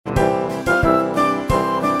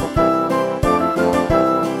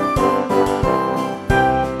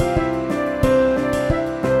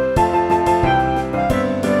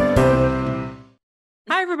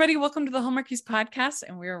to the Hallmarkies podcast,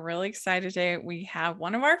 and we're really excited today. We have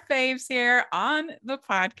one of our faves here on the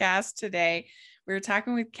podcast today. We're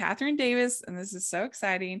talking with Kathryn Davis, and this is so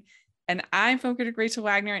exciting. And I'm film critic Rachel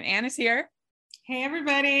Wagner, and Anna's here. Hey,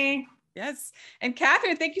 everybody. Yes. And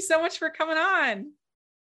Kathryn, thank you so much for coming on.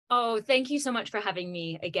 Oh, thank you so much for having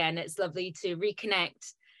me again. It's lovely to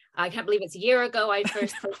reconnect. I can't believe it's a year ago I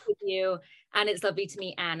first spoke with you, and it's lovely to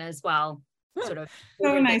meet Anna as well. Sort of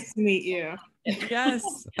so nice to meet you. Yes.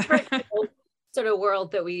 Sort of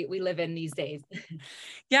world that we live in these days.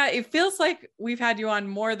 Yeah, it feels like we've had you on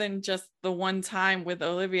more than just the one time with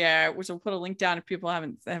Olivia, which we'll put a link down if people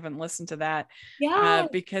haven't listened to that. Yeah,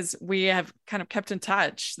 because we have kind of kept in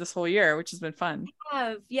touch this whole year, which has been fun.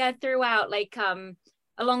 Yeah, throughout, like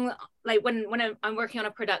along, like when I'm working on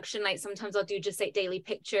a production, like sometimes I'll do just like daily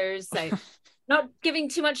pictures, like not giving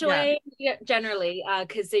too much away generally,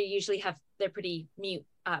 because they're pretty mute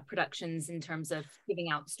productions in terms of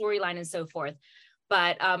giving out storyline and so forth.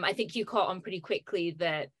 But I think you caught on pretty quickly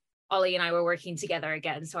that Ollie and I were working together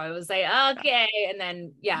again. So I was like, okay. And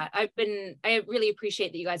then, I really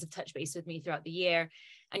appreciate that you guys have touched base with me throughout the year,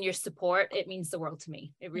 and your support. It means the world to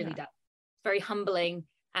me. It really does. Very humbling.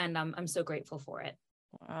 And I'm so grateful for it.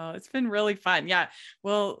 Wow, it's been really fun. Yeah,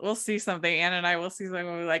 we'll see something. Anna and I will see something.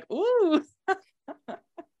 We're like, ooh.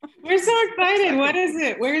 We're so excited. What is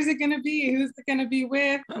it? Where is it going to be? Who's it going to be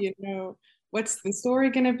with? What's the story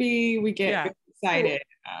going to be? We get excited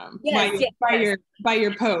by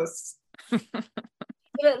your posts. The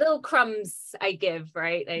little crumbs I give,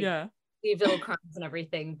 right? Leave little crumbs and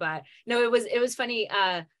everything. But no, it was funny.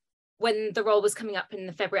 When the role was coming up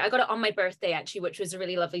in February, I got it on my birthday actually, which was a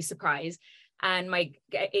really lovely surprise. And my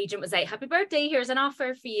agent was like, "Happy birthday, here's an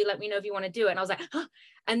offer for you. Let me know if you want to do it." And I was like, oh.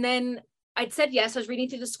 And then I'd said yes. I was reading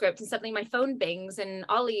through the script, and suddenly my phone bings, and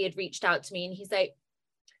Ollie had reached out to me, and he's like,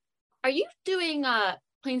 "Are you doing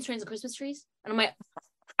Planes, Trains, and Christmas Trees?" And I'm like,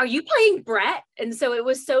 "Are you playing Brett?" And so it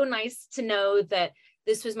was so nice to know that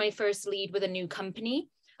this was my first lead with a new company.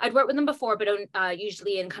 I'd worked with them before, but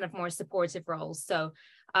usually in kind of more supportive roles. So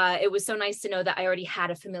it was so nice to know that I already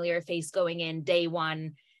had a familiar face going in day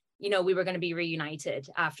one. We were going to be reunited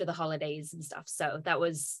after the holidays and stuff. So that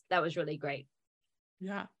was really great.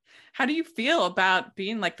 Yeah. How do you feel about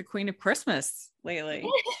being like the Queen of Christmas lately?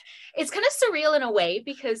 It's kind of surreal in a way,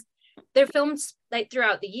 because they're filmed like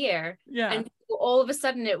throughout the year. Yeah. And all of a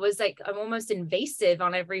sudden it was like, I'm almost invasive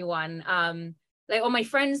on everyone. Like all my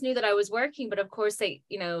friends knew that I was working, but of course, like,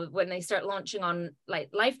 when they start launching on like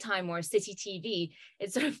Lifetime or City TV,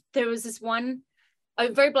 it's sort of, there was this one,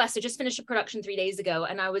 I'm very blessed. I just finished a production 3 days ago,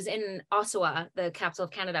 and I was in Ottawa, the capital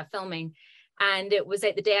of Canada, filming. And it was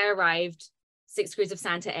like the day I arrived, 6 Degrees of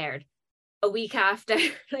Santa aired. A week after,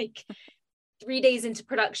 like 3 days into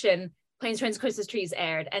production, Planes, Trains, Christmas Trees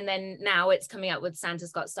aired. And then now it's coming out with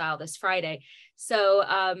Santa's Got Style this Friday. So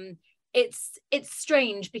it's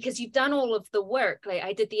strange, because you've done all of the work. Like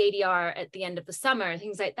I did the ADR at the end of the summer,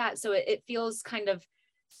 things like that. So it feels kind of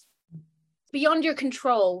beyond your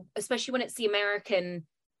control, especially when it's the American,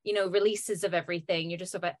 releases of everything. You're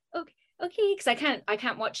just sort of like, okay, because I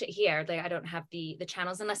can't watch it here. Like I don't have the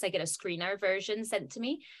channels unless I get a screener version sent to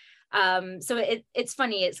me. So it's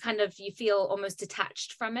funny. It's kind of, you feel almost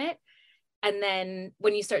detached from it. And then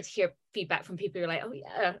when you start to hear feedback from people, you're like, oh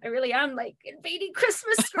yeah, I really am like invading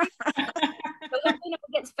Christmas. But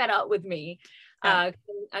gets fed up with me. I'm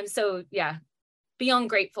so, beyond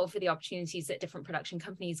grateful for the opportunities that different production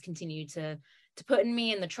companies continue to put in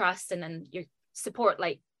me, and the trust, and then your support,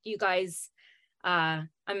 like you guys. I'm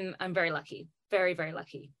very lucky, very, very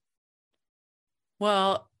lucky.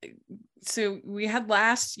 Well, so we had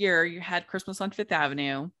last year, you had Christmas on Fifth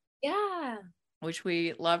Avenue. Yeah. Which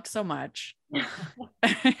we loved so much.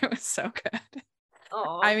 It was so good.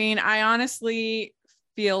 Aww. I mean, I honestly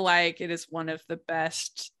feel like it is one of the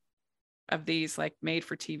best of these like made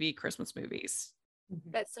for TV Christmas movies.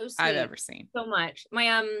 That's so sweet. I've ever seen. So much.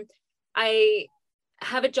 I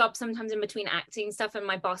have a job sometimes in between acting stuff, and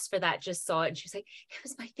my boss for that just saw it, and she was like, "It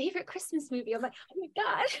was my favorite Christmas movie." I'm like, "Oh my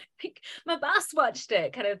God," like my boss watched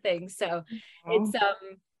it, kind of thing. So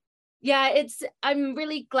I'm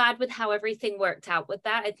really glad with how everything worked out with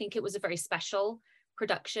that. I think it was a very special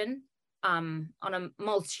production on a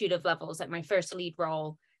multitude of levels, like my first lead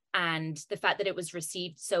role, and the fact that it was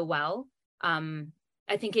received so well.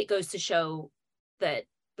 I think it goes to show that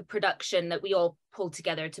the production that we all pulled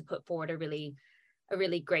together to put forward a really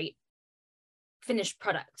great finished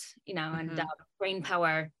product, and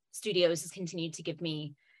Brainpower Studios has continued to give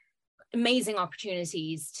me amazing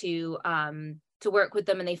opportunities to work with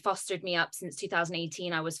them, and they fostered me up since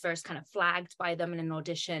 2018. I was first kind of flagged by them in an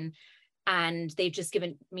audition, and they've just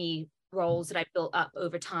given me roles that I built up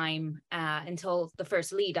over time until the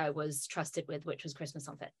first lead I was trusted with, which was Christmas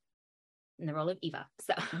on Fit, in the role of Eva.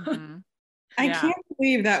 So I can't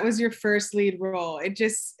believe that was your first lead role. It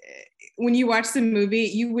just, when you watch the movie,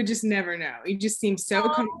 you would just never know. You just seem so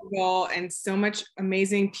comfortable and so much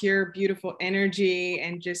amazing, pure, beautiful energy.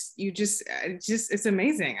 And it's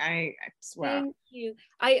amazing. Wow. Thank you.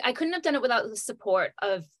 I couldn't have done it without the support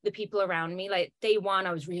of the people around me. Like day one,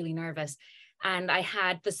 I was really nervous. And I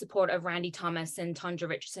had the support of Randy Thomas and Tondra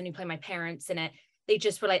Richardson, who play my parents in it. They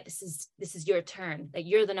just were like, this is your turn. Like,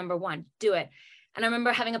 you're the number one, do it. And I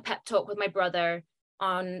remember having a pep talk with my brother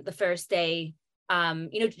on the first day.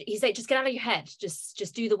 He's like, just get out of your head,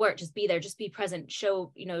 just do the work, just be there, just be present,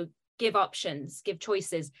 show, give options, give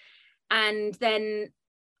choices. And then,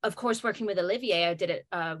 of course, working with Olivier, I did it.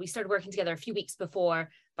 We started working together a few weeks before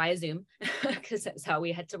via Zoom, because that's how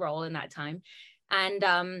we had to roll in that time.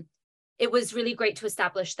 And it was really great to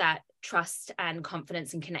establish that trust and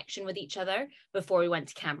confidence and connection with each other before we went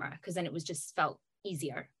to camera, because then it was just felt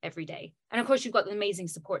easier every day. And of course, you've got the amazing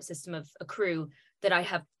support system of a crew that I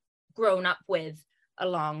have grown up with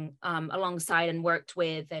alongside and worked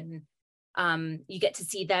with, and you get to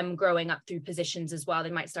see them growing up through positions as well.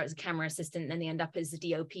 They might start as a camera assistant and then they end up as a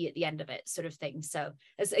DOP at the end of it, sort of thing. So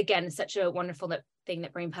it's, again, such a wonderful thing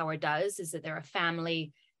that Brainpower does, is that they're a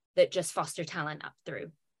family that just foster talent up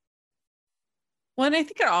through. Well, and I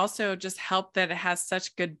think it also just helped that it has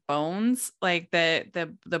such good bones. Like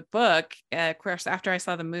the book, of course, after I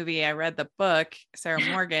saw the movie, I read the book, Sarah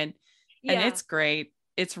Morgan, and it's great.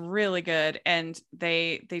 It's really good. And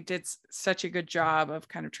they did such a good job of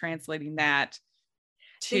kind of translating that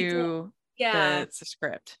to the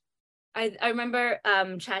script. I remember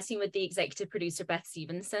chatting with the executive producer, Beth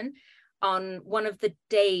Stevenson, on one of the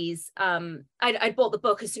days. I bought the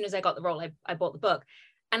book as soon as I got the role. I bought the book.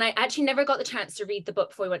 And I actually never got the chance to read the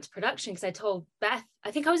book before we went to production, because I told Beth,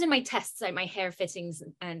 I think I was in my tests, like my hair fittings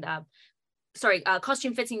and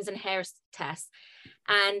costume fittings and hair tests.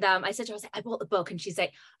 And I said to her, I bought the book. And she's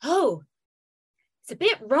like, oh, it's a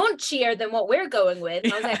bit raunchier than what we're going with.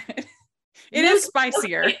 And I was like, it is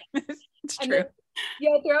spicier. It's true.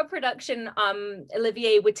 Then, throughout production,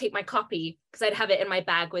 Olivier would take my copy, because I'd have it in my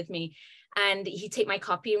bag with me. And he'd take my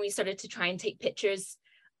copy, and we started to try and take pictures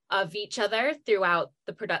of each other throughout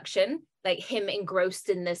the production, like him engrossed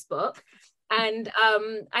in this book. And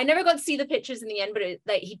I never got to see the pictures in the end,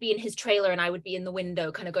 but he'd be in his trailer and I would be in the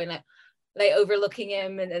window kind of going like overlooking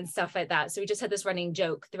him and stuff like that. So we just had this running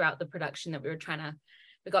joke throughout the production that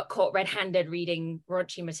we got caught red-handed reading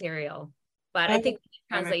raunchy material. But I think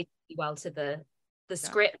it translates well to the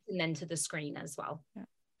script and then to the screen as well.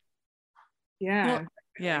 Yeah.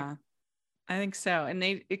 Yeah. I think so. And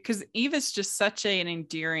because Eva's just such an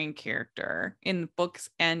endearing character in the books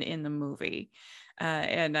and in the movie.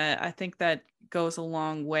 And I think that goes a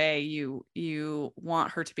long way. You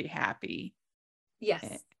want her to be happy. Yes.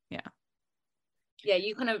 Yeah. Yeah.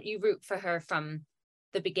 You root for her from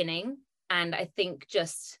the beginning. And I think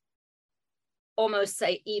just almost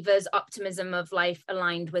like Eva's optimism of life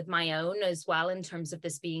aligned with my own as well, in terms of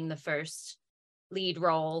this being the first lead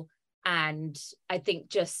role. And I think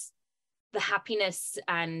just the happiness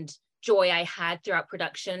and joy I had throughout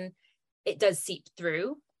production, it does seep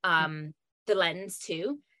through the lens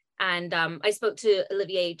too. And I spoke to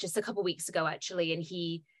Olivier just a couple weeks ago, actually, and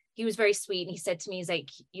he was very sweet. And he said to me, he's like,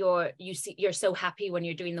 you're so happy when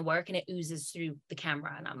you're doing the work and it oozes through the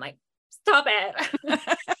camera. And I'm like, stop it.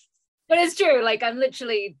 But it's true. Like, I'm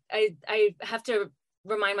literally, I have to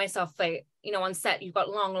remind myself, like, on set, you've got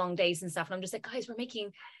long days and stuff. And I'm just like, guys, we're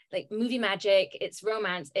making like movie magic. It's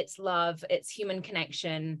romance, it's love, it's human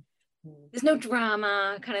connection. There's no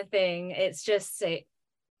drama kind of thing. It's just,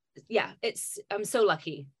 I'm so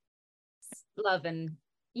lucky. Love and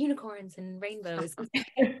unicorns and rainbows.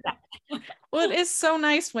 Well, it is so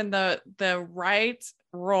nice when the right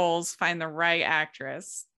roles find the right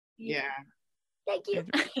actress. Yeah. Thank you.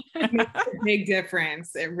 It makes a big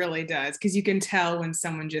difference. It really does. Because you can tell when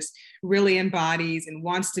someone just really embodies and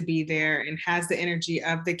wants to be there and has the energy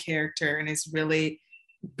of the character and is really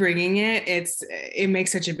bringing it. It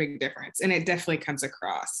makes such a big difference. And it definitely comes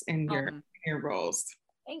across in your roles.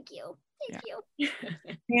 Thank you. Thank you.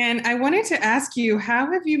 And I wanted to ask you,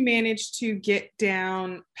 how have you managed to get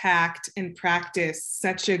down, packed, and practice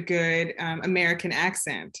such a good American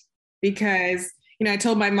accent? Because I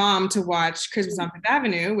told my mom to watch Christmas on Fifth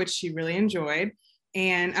Avenue, which she really enjoyed.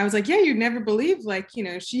 And I was like, yeah, you'd never believe, like,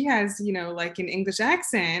 she has, like an English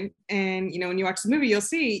accent. And, when you watch the movie, you'll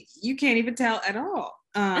see you can't even tell at all.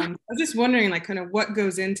 I was just wondering, like, kind of what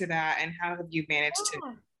goes into that and how have you managed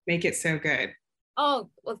to make it so good?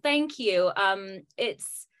 Oh, well, thank you.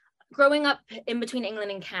 It's growing up in between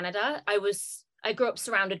England and Canada, I grew up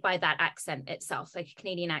surrounded by that accent itself, like a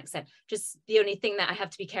Canadian accent. Just the only thing that I have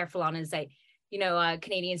to be careful on is like,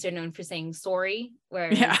 Canadians are known for saying sorry,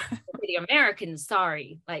 whereas the Americans,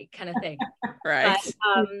 sorry, like kind of thing. Right.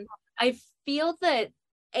 But I feel that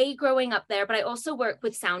growing up there, but I also work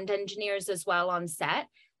with sound engineers as well on set.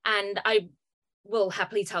 And I will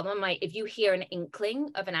happily tell them, like, if you hear an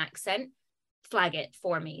inkling of an accent, flag it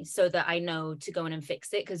for me so that I know to go in and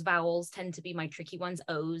fix it, because vowels tend to be my tricky ones,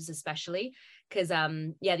 O's especially, because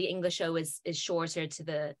the English O is shorter to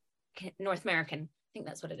the North American. I think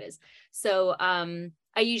that's what it is. So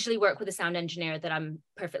I usually work with a sound engineer that I'm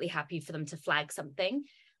perfectly happy for them to flag something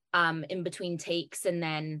in between takes. And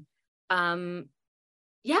then I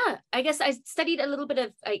guess I studied a little bit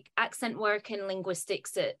of like accent work and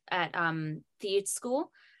linguistics at theatre school,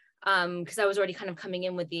 because I was already kind of coming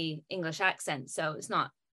in with the English accent. So it's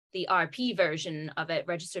not the RP version of it,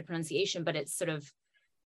 registered pronunciation, but it's sort of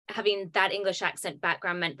having that English accent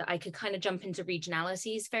background meant that I could kind of jump into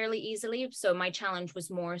regionalities fairly easily. So my challenge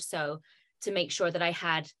was more so to make sure that I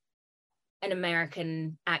had an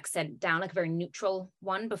American accent down, like a very neutral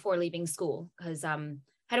one, before leaving school. Because head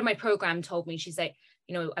of my program told me, she's like,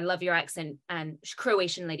 I love your accent. And she's a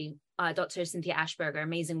Croatian lady, Dr. Cynthia Ashberger,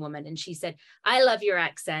 amazing woman. And she said, I love your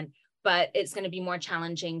accent, but it's going to be more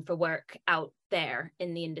challenging for work out there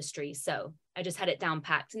in the industry. So I just had it down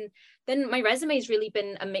packed. And then my resume has really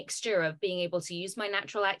been a mixture of being able to use my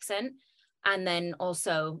natural accent and then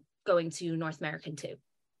also going to North American too.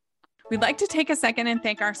 We'd like to take a second and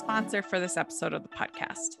thank our sponsor for this episode of the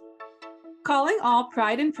podcast. Calling all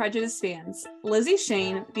Pride and Prejudice fans, Lizzie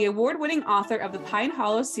Shane, the award-winning author of the Pine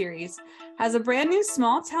Hollow series, has a brand new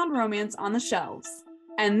small-town romance on the shelves.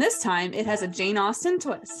 And this time, it has a Jane Austen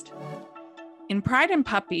twist. In Pride and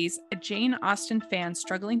Puppies, a Jane Austen fan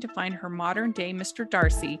struggling to find her modern-day Mr.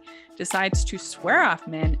 Darcy decides to swear off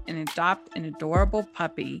men and adopt an adorable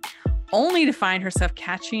puppy, only to find herself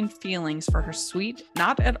catching feelings for her sweet,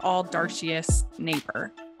 not at all Darcy-esque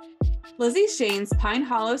neighbor. Lizzie Shane's Pine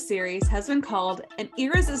Hollow series has been called an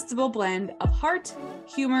irresistible blend of heart,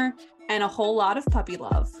 humor, and a whole lot of puppy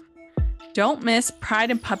love. Don't miss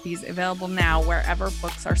Pride and Puppies, available now wherever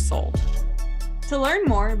books are sold. To learn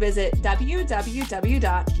more, visit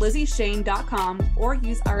www.lizzieshane.com or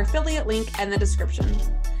use our affiliate link in the description.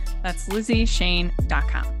 That's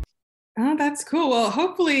lizzieshane.com. Oh, that's cool. Well,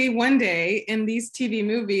 hopefully one day in these TV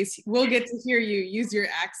movies, we'll get to hear you use your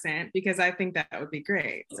accent, because I think that would be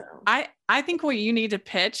great. So I think what you need to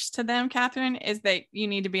pitch to them, Kathryn, is that you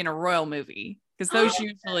need to be in a royal movie, because those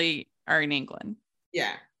usually are in England.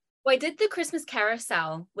 Yeah. Well, I did the Christmas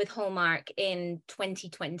Carousel with Hallmark in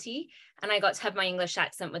 2020, and I got to have my English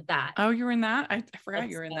accent with that. Oh, you were in that? I forgot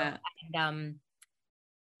you were in that. And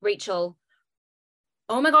Rachel,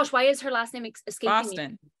 oh my gosh, why is her last name escaping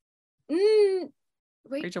Boston. me?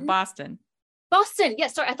 Rachel Boston. Boston. Yeah,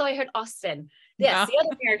 sorry, I thought I heard Austin. Yes, No. the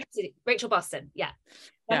other American city, Rachel Boston. Yeah.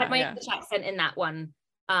 I had my English accent in that one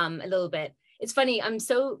a little bit. It's funny, I'm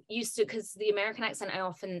so used to, because the American accent I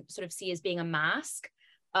often sort of see as being a mask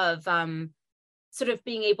of sort of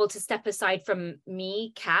being able to step aside from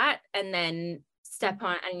me, Kat, and then step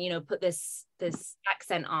on and put this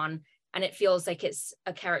accent on, and it feels like it's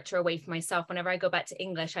a character away from myself. Whenever I go back to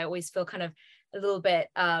English, I always feel kind of a little bit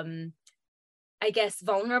I guess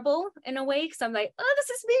vulnerable in a way, because I'm like, oh, this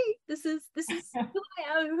is me, this is who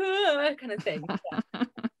I am, kind of thing. Yeah. I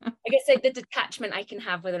guess like the detachment I can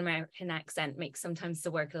have with an American accent makes sometimes the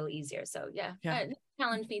work a little easier. So yeah. The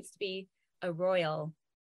challenge needs to be a royal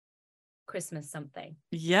Christmas something.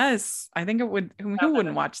 Yes, I think it would. Who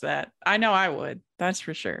wouldn't watch that? I know I would. That's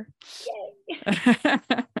for sure. Yay.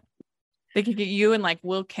 They could get you and like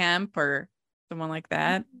Will Kemp or someone like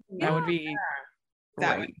that. Yeah. That would be great.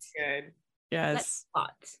 That would be good. Yes. That's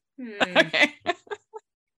hot. Okay.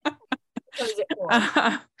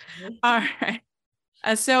 All right.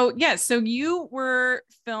 So you were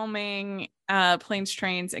filming Planes,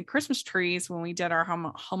 Trains, and Christmas Trees when we did our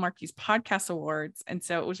Hallmarkies Podcast Awards, and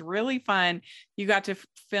so it was really fun. You got to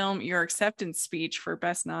film your acceptance speech for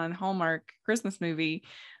Best Non-Hallmark Christmas Movie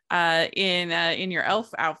in your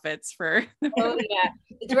elf outfits for. Oh yeah,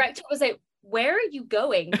 the director was like, "Where are you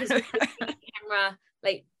going?" Because the camera,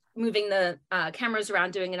 like moving the cameras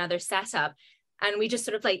around, doing another setup, and we just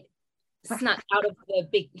sort of like snuck out of the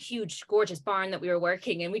big, huge, gorgeous barn that we were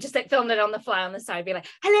working, and we just like filmed it on the fly on the side, be like,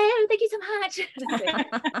 "Hello, thank you so much."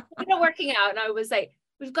 We're not working out, and I was like,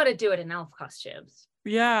 "We've got to do it in elf costumes."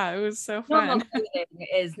 Yeah, it was so fun. Normal clothing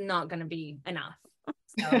is not going to be enough.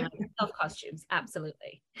 So elf costumes,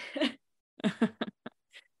 absolutely.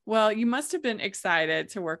 Well, you must have been excited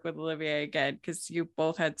to work with Olivier again, because you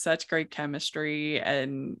both had such great chemistry,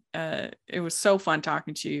 and it was so fun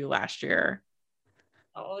talking to you last year.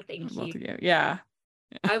 Oh, thank Both you. of you. Yeah.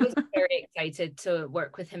 I was very excited to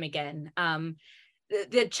work with him again.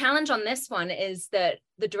 The challenge on this one is that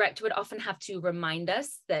the director would often have to remind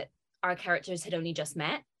us that our characters had only just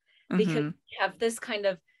met, because we have this kind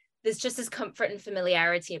of, there's just this comfort and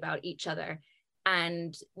familiarity about each other.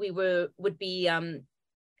 And we would be,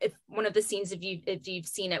 if one of the scenes, if you've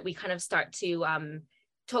seen it, we kind of start to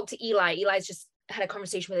talk to Eli. Eli's just had a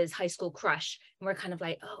conversation with his high school crush, and we're kind of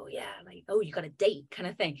like, oh yeah, like, oh, you got a date kind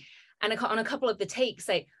of thing. And on a couple of the takes,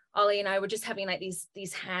 like Ollie and I were just having like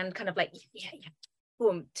these hand kind of like, yeah,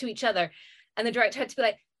 boom, to each other. And the director had to be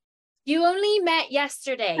like, you only met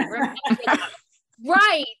yesterday.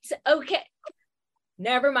 Right, okay,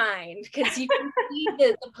 never mind, because you can see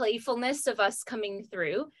the playfulness of us coming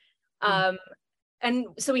through. And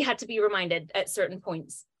so we had to be reminded at certain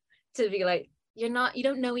points to be like, you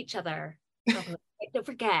don't know each other properly. Like, don't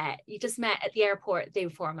forget, you just met at the airport the day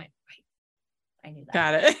before. I'm like, right, I knew that.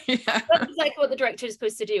 Got it. Yeah. That's like what the director is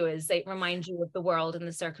supposed to do, is like remind you of the world and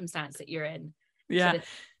the circumstance that you're in. Yeah.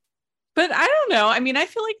 But I don't know. I mean, I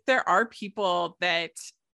feel like there are people that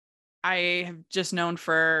I have just known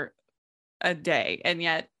for a day, and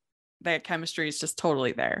yet that chemistry is just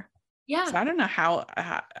totally there. Yeah. So I don't know how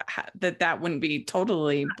that wouldn't be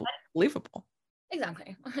totally believable.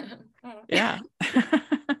 Exactly. Yeah.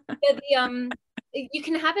 You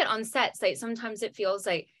can have it on sets. Like sometimes it feels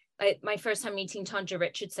like my first time meeting Tanja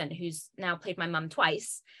Richardson, who's now played my mum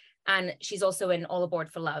twice, and she's also in All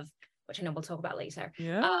Aboard for Love, which I know we'll talk about later.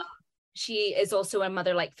 Yeah. She is also a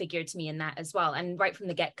mother-like figure to me in that as well. And right from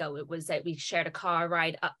the get-go, it was that we shared a car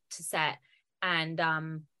ride up to set, and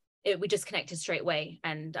we just connected straight away.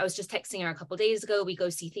 And I was just texting her a couple of days ago. We go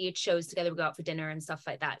see theatre shows together, we go out for dinner and stuff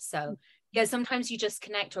like that. So yeah, sometimes you just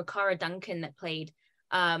connect. Or Cara Duncan, that played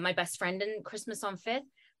my best friend in Christmas on 5th,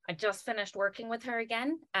 I just finished working with her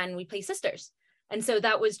again, and we play sisters. And so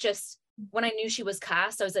that was just, when I knew she was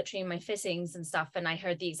cast, I was literally in my fittings and stuff, and I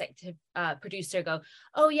heard the executive producer go,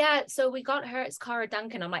 oh yeah, so we got her, it's Cara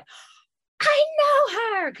Duncan. I'm like, I know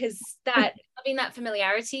her, because that having that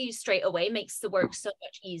familiarity straight away makes the work so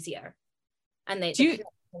much easier. And the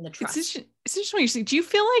trust. It's interesting what you see. Do you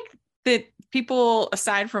feel like that people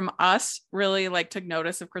aside from us really like took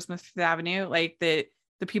notice of Christmas Fifth Avenue? Like the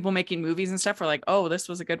people making movies and stuff were like, oh, this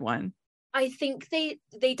was a good one. I think they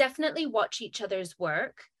definitely watch each other's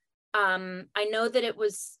work. I know that it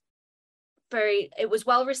was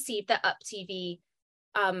well received that Up TV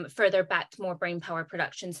further backed more brainpower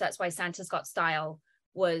productions. That's why Santa's Got Style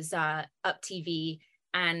was Up TV.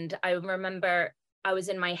 And I remember I was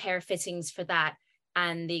in my hair fittings for that,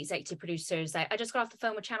 and the executive producers, I just got off the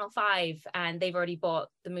phone with Channel 5 and they've already bought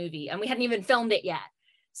the movie and we hadn't even filmed it yet.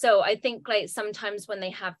 So I think like sometimes when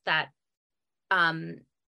they have that,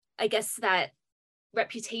 I guess that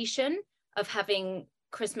reputation of having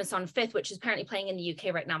Christmas on 5th, which is apparently playing in the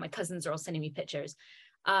UK right now. My cousins are all sending me pictures.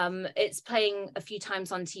 It's playing a few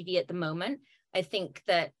times on TV at the moment. I think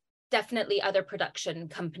that definitely other production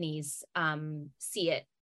companies see it,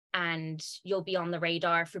 and you'll be on the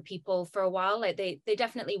radar for people for a while. Like they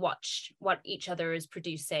definitely watch what each other is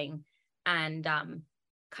producing and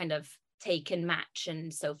kind of take and match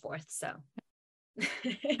and so forth. So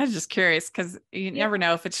I was just curious, because you never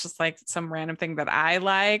know if it's just like some random thing that I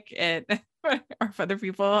like it or if other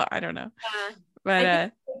people, I don't know.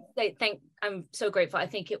 But I'm so grateful. I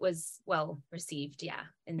think it was well received. Yeah.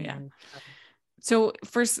 In the end. So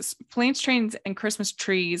for Planes, Trains, and Christmas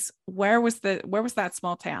Trees, where was that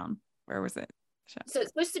small town? Where was it? So it's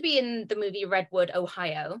supposed to be in the movie Redwood,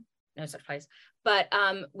 Ohio. No such place. But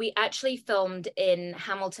we actually filmed in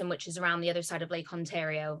Hamilton, which is around the other side of Lake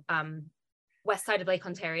Ontario, west side of Lake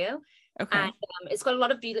Ontario. Okay. And it's got a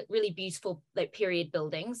lot of really beautiful like period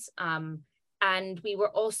buildings. And we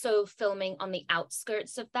were also filming on the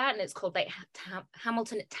outskirts of that, and it's called like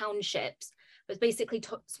Hamilton Townships. It's basically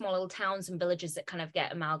small little towns and villages that kind of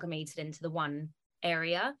get amalgamated into the one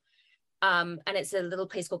area. And it's a little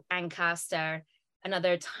place called Ancaster,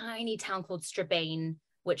 another tiny town called Strabane,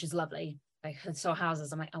 which is lovely. I saw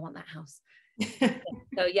houses, I'm like, I want that house.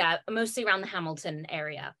 So yeah, mostly around the Hamilton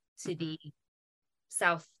area to the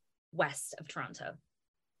southwest of Toronto.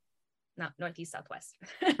 Not northeast, southwest.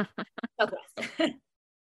 Southwest.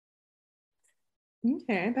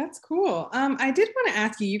 Okay, that's cool. I did want to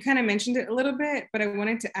ask you, you kind of mentioned it a little bit, but I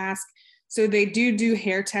wanted to ask, so they do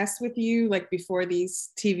hair tests with you like before these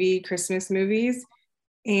TV Christmas movies,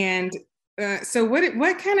 and So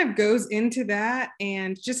what kind of goes into that,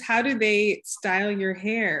 and just how do they style your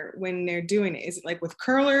hair when they're doing it? Is it like with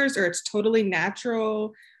curlers, or it's totally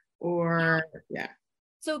natural, or yeah?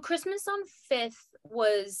 So Christmas on 5th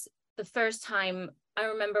was the first time I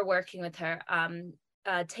remember working with her,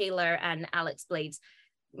 Taylor and Alex Blades,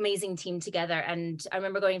 amazing team together. And I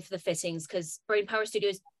remember going for the fittings because Brain Power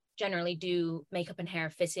Studios generally do makeup and hair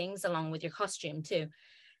fittings along with your costume too.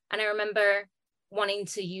 And I remember wanting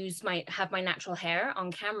to have my natural hair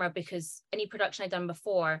on camera because any production I'd done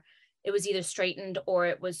before, it was either straightened or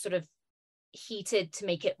it was sort of heated to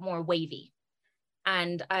make it more wavy.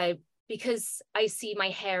 And because I see my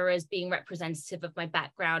hair as being representative of my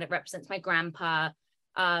background, it represents my grandpa,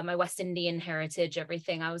 my West Indian heritage,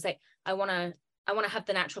 everything. I was like, I want to have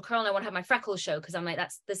the natural curl, and I want to have my freckles show, because I'm like,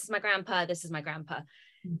 this is my grandpa, this is my grandpa,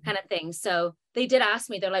 kind of thing. So they did ask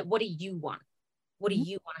me, they're like, what do you want? What do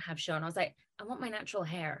you want to have shown? I was like, I want my natural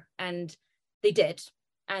hair. And they did.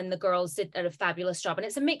 And the girls did a fabulous job. And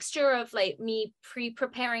it's a mixture of like me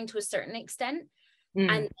pre-preparing to a certain extent, and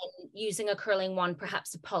then using a curling wand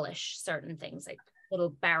perhaps to polish certain things, like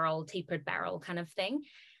little tapered barrel kind of thing.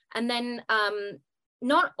 And then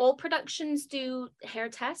not all productions do hair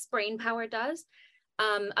tests. Brain Power does.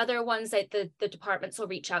 Other ones, like the departments will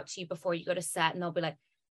reach out to you before you go to set, and they'll be like,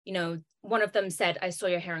 you know, one of them said, I saw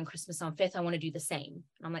your hair on Christmas on 5th. I want to do the same.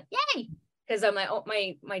 And I'm like, yay. Because I'm like, oh,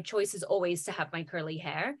 my choice is always to have my curly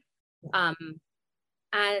hair.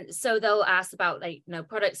 And so they'll ask about, like, you know,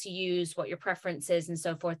 products you use, what your preference is, and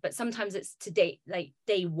so forth. But sometimes it's like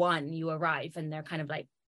day one you arrive and they're kind of like,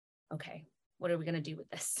 okay, what are we going to do with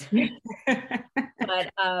this?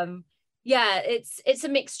 But yeah, it's a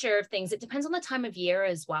mixture of things. It depends on the time of year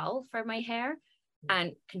as well for my hair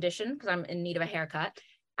and condition, because I'm in need of a haircut.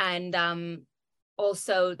 And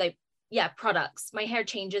also, like, yeah, products. My hair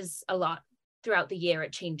changes a lot throughout the year.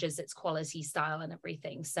 It changes its quality, style, and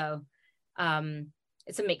everything. So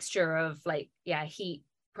it's a mixture of, like, yeah, heat,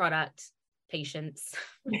 product, patience.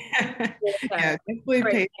 Yeah, definitely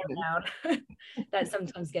patience. That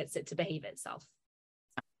sometimes gets it to behave itself.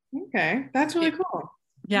 Okay, that's really cool.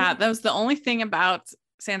 Yeah, that was the only thing about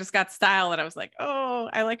Sandra Scott's style that I was like, oh,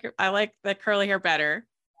 I like the curly hair better.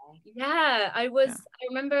 Yeah, I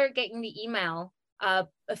remember getting the email a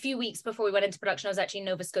few weeks before we went into production. I was actually in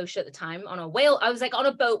Nova Scotia at the time I was like on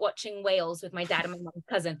a boat watching whales with my dad and my mom's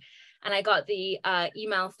cousin. And I got the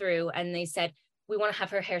email through, and they said, we want to have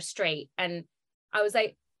her hair straight. And I was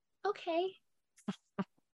like, okay,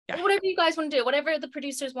 yeah. Whatever you guys want to do, whatever the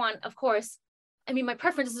producers want, of course. I mean, my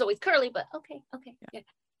preference is always curly, but okay. Yeah.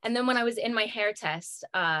 And then when I was in my hair test,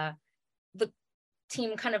 the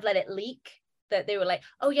team kind of let it leak that they were like,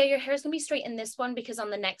 oh yeah, your hair's gonna be straight in this one because on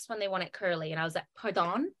the next one they want it curly. And I was like,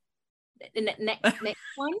 pardon? The next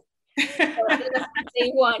one?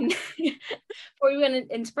 Day one, before we went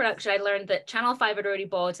into production, I learned that Channel 5 had already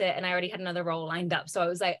bought it, and I already had another role lined up. So I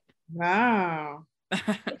was like, wow.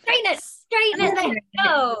 Straighten it, let's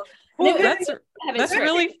go. Well, that's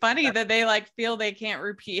really funny that they like feel they can't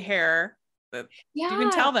repeat hair. Yeah. You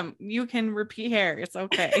can tell them you can repeat hair. It's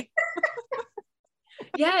okay.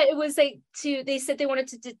 Yeah, it was like they said they wanted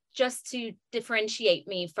to just to differentiate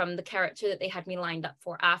me from the character that they had me lined up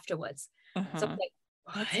for afterwards. So I was like,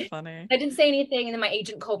 what? That's funny. I didn't say anything, and then my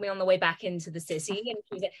agent called me on the way back into the city, and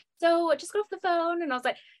she was like, so I just got off the phone, and I was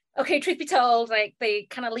like, okay, truth be told, like, they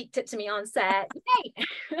kind of leaked it to me on set. Yay!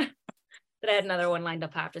 But I had another one lined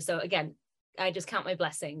up after. So again, I just count my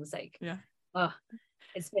blessings. Like, yeah. Oh,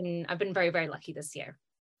 I've been very, very lucky this year.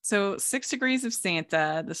 So 6 Degrees of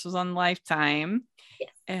Santa, this was on Lifetime. Yes.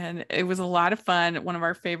 And it was a lot of fun. One of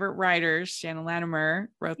our favorite writers, Shannon Latimer,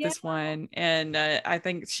 wrote this one. And I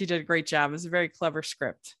think she did a great job. It was a very clever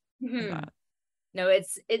script. Mm-hmm. No,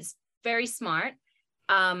 it's very smart.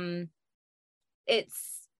 It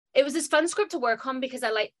was this fun script to work on because I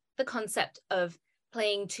like the concept of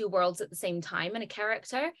playing two worlds at the same time in a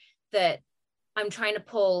character, that I'm trying to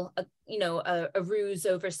pull a ruse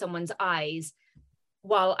over someone's eyes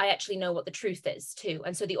while I actually know what the truth is too.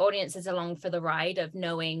 And so the audience is along for the ride of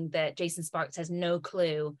knowing that Jason Sparks has no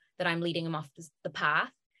clue that I'm leading him off the path.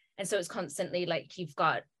 And so it's constantly like you've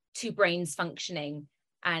got two brains functioning,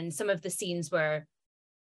 and some of the scenes were,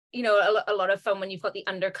 a lot of fun when you've got the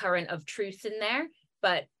undercurrent of truth in there,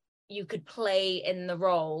 but you could play in the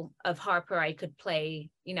role of Harper. I could play,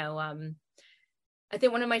 I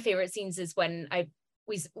think one of my favorite scenes is when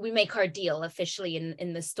we make our deal officially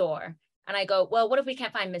in the store. And I go, well, what if we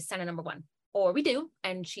can't find Miss Santa number 1? Or we do.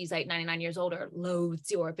 And she's like 99 years old, or loathes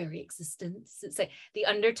your very existence. It's like the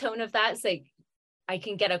undertone of that. It's like, I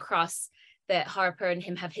can get across that Harper and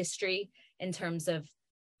him have history in terms of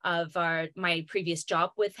my previous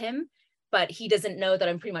job with him. but he doesn't know that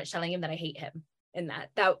I'm pretty much telling him that I hate him. In that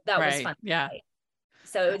was fun. Yeah.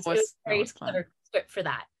 So it was very clever script for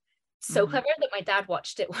that. So clever that my dad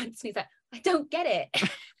watched it once and he's like, I don't get it.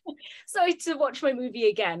 So I had to watch my movie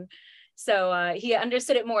again. So he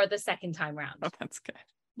understood it more the second time round. Oh, that's good.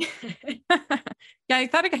 Yeah, I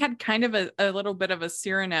thought it had kind of a little bit of a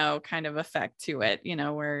Cyrano kind of effect to it, you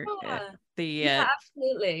know, where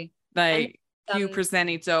absolutely. Like you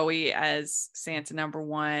presenting Zoe as Santa number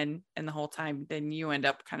one, and the whole time then you end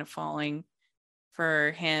up kind of falling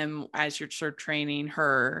for him as you're sort of training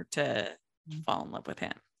her to fall in love with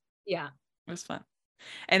him. Yeah. It was fun.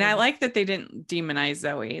 And I like that they didn't demonize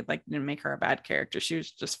Zoe, like didn't make her a bad character. She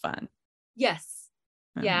was just fun. Yes.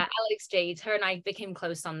 Yeah, Alex Jade, her and I became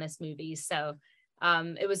close on this movie. So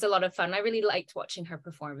it was a lot of fun. I really liked watching her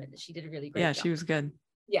performance. She did a really great job. Yeah, she was good.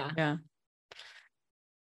 Yeah. Yeah.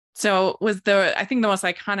 So I think the most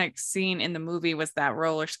iconic scene in the movie was that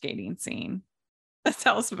roller skating scene.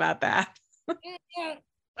 Tell us about that.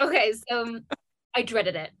 Okay, so I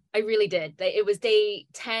dreaded it. I really did. It was day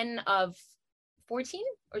 10 of 14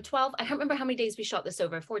 or 12. I can't remember how many days we shot this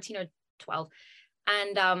over, 14 or 12.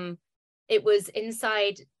 And it was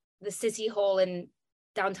inside the City Hall in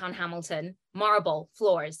downtown Hamilton, marble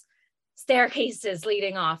floors, staircases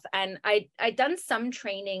leading off. And I'd done some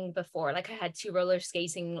training before, like I had 2 roller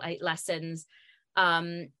skating lessons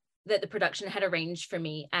that the production had arranged for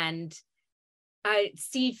me. And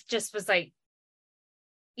Steve just was like,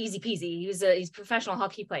 easy peasy. He's a professional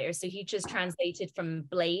hockey player. So he just translated from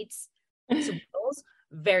blades to wheels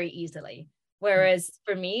very easily. Whereas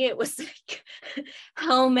for me, it was like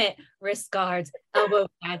helmet, wrist guards, elbow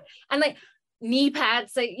pad, and like knee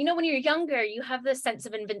pads. Like, you know, when you're younger, you have this sense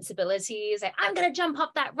of invincibility. It's like, I'm going to jump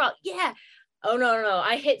up that rock. Yeah. Oh, no.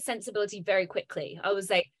 I hit sensibility very quickly. I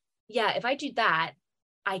was like, yeah, if I do that,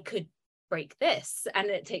 I could break this. And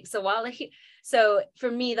it takes a while. So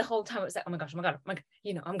for me, the whole time it was like, oh my gosh,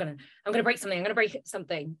 you know, I'm going to break something. I'm going to break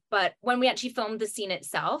something. But when we actually filmed the scene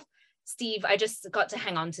itself, Steve, I just got to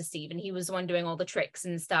hang on to Steve, and he was the one doing all the tricks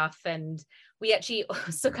and stuff. And we actually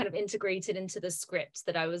also kind of integrated into the script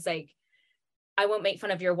that I was like, I won't make fun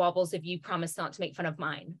of your wobbles if you promise not to make fun of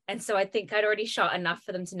mine. And so I think I'd already shot enough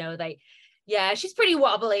for them to know that, yeah, she's pretty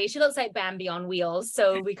wobbly. She looks like Bambi on wheels.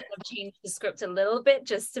 So we kind of changed the script a little bit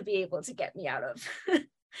just to be able to get me out of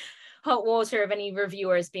hot water of any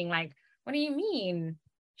reviewers being like, what do you mean?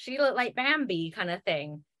 She looked like Bambi kind of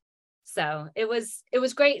thing. So it was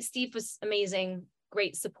great. Steve was amazing,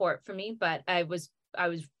 great support for me, but I was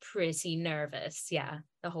pretty nervous,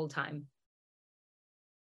 the whole time.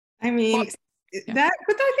 I mean, but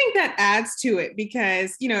I think that adds to it,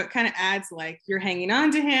 because, you know, it kind of adds like you're hanging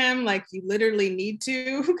on to him, like you literally need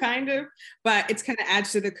to kind of, but it's kind of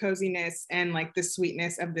adds to the coziness and like the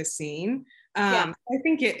sweetness of the scene. I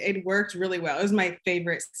think it worked really well. It was my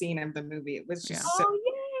favorite scene of the movie. It was just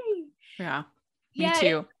yay! Yeah, me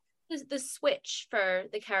too. The switch for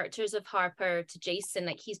the characters of Harper to Jason,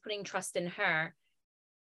 like he's putting trust in her,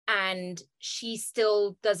 and she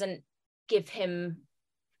still doesn't give him,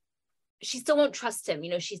 she still won't trust him, you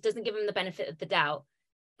know, she doesn't give him the benefit of the doubt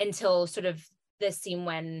until sort of this scene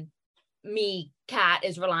when Kat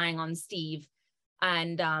is relying on Steve,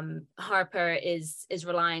 and Harper is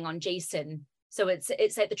relying on Jason. So it's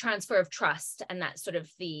like the transfer of trust, and that's sort of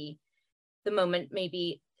the moment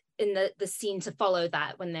maybe in the scene to follow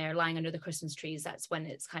that, when they're lying under the Christmas trees. That's when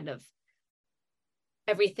it's kind of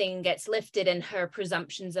everything gets lifted and her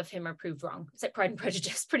presumptions of him are proved wrong. It's like Pride and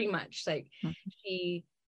Prejudice, pretty much. Like she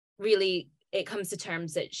really, it comes to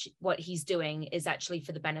terms that what he's doing is actually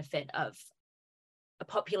for the benefit of a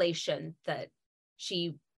population that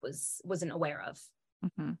she wasn't aware of.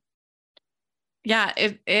 Mm-hmm. Yeah,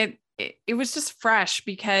 it was just fresh,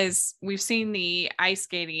 because we've seen the ice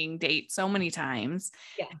skating date so many times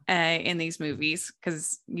in these movies,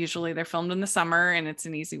 because usually they're filmed in the summer, and it's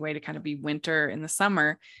an easy way to kind of be winter in the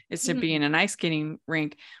summer is to be in an ice skating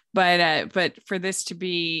rink. But for this to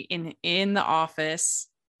be in the office,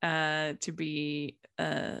 to be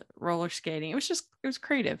roller skating, it was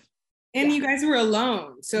creative. And you guys were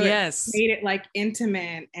alone, so it made it like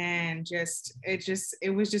intimate, and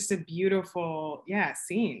it was just a beautiful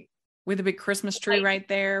scene with a big Christmas tree right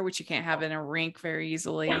there, which you can't have in a rink very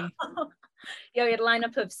easily. We had a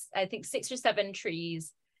lineup of I think 6 or 7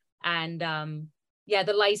 trees, and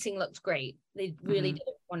the lighting looked great. They really did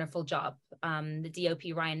a wonderful job. The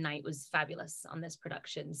DOP Ryan Knight was fabulous on this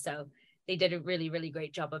production, so they did a really, really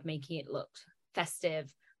great job of making it look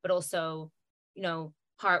festive, but also, you know,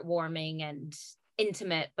 heartwarming and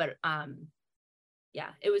intimate. But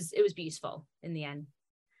it was beautiful in the end.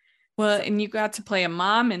 Well, so, and you got to play a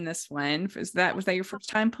mom in this one. Was that your first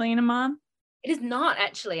time playing a mom? It is not,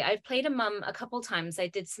 actually. I've played a mom a couple times. I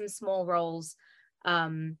did some small roles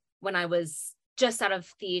when I was just out of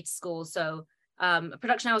theatre school. So a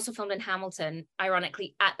production I also filmed in Hamilton,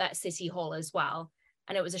 ironically, at that city hall as well.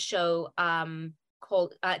 And it was a show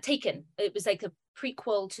called Taken. It was like a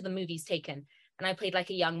prequel to the movies Taken. And I played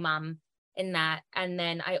like a young mom in that. And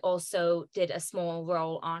then I also did a small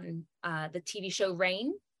role on the TV show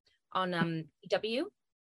Rain on EW.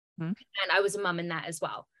 Mm-hmm. And I was a mom in that as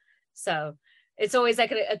well. So it's always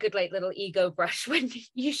like a good like little ego brush when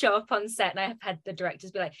you show up on set, and I have had the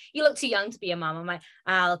directors be like, "You look too young to be a mom." I'm like,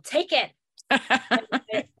 "I'll take it."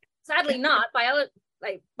 Sadly, not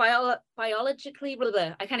biologically. Blah,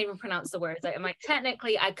 blah, I can't even pronounce the words. I'm like,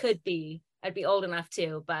 technically, I'd be old enough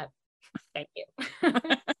to, but thank you.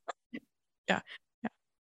 Yeah.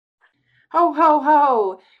 Ho, ho,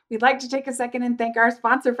 ho. We'd like to take a second and thank our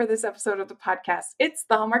sponsor for this episode of the podcast. It's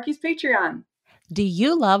the Hallmarkies Patreon. Do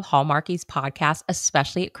you love Hallmarkies podcast,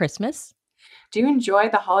 especially at Christmas? Do you enjoy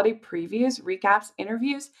the holiday previews, recaps,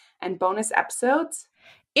 interviews, and bonus episodes?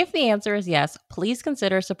 If the answer is yes, please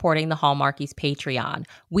consider supporting the Hallmarkies Patreon.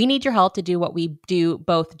 We need your help to do what we do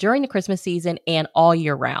both during the Christmas season and all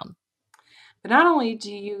year round. But not only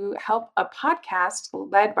do you help a podcast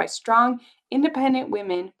led by strong, independent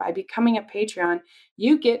women by becoming a Patreon,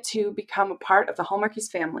 you get to become a part of the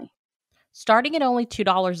Hallmarkies family. Starting at only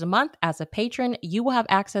 $2 a month as a patron, you will have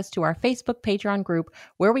access to our Facebook Patreon group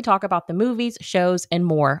where we talk about the movies, shows, and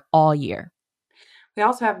more all year. We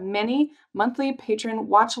also have many monthly patron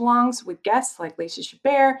watch-alongs with guests like Lacey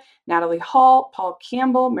Chabert, Natalie Hall, Paul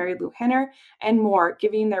Campbell, Mary Lou Henner, and more,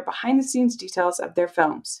 giving their behind-the-scenes details of their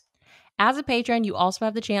films. As a patron, you also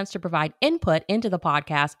have the chance to provide input into the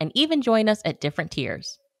podcast and even join us at different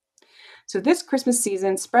tiers. So this Christmas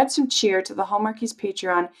season, spread some cheer to the Hallmarkies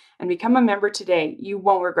Patreon and become a member today. You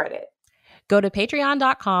won't regret it. Go to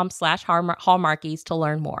patreon.com/Hallmarkies to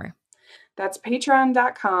learn more. That's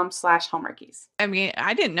patreon.com/Hallmarkies. I mean,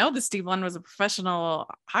 I didn't know that Steve Lund was a professional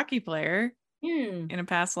hockey player in a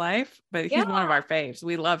past life, but he's one of our faves.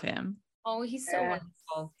 We love him. Oh, he's so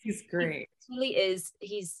wonderful. He's great. He really is.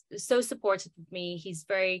 He's so supportive of me. He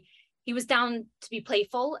was down to be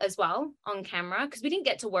playful as well on camera, because we didn't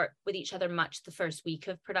get to work with each other much the first week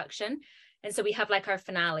of production. And so we have like our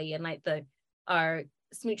finale, and like our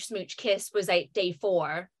smooch kiss was like day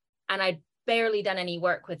 4, and I'd barely done any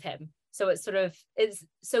work with him. So it's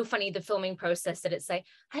so funny, the filming process, that it's like,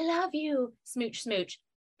 I love you, smooch.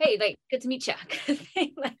 Hey, like, good to meet you.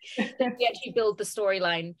 Like, we actually build the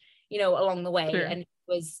storyline, along the way. Sure. And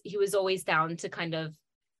he was always down to kind of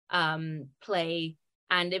play.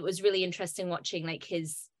 And it was really interesting watching like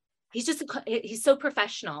he's so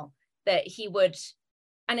professional that he would,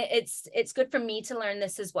 and it's good for me to learn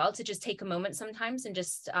this as well, to just take a moment sometimes and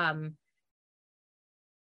just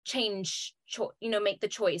make the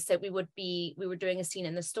choice that we were doing a scene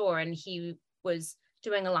in the store, and he was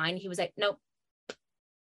doing a line. He was like, nope.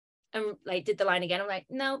 And like did the line again. I'm like,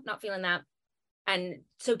 no, not feeling that. And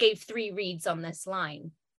so gave 3 reads on this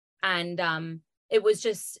line. And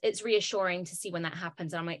it's reassuring to see when that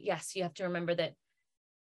happens. And I'm like, yes, you have to remember that at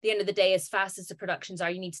the end of the day, as fast as the productions are,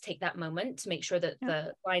 you need to take that moment to make sure that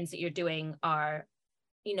the lines that you're doing are,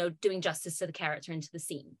 doing justice to the character and to the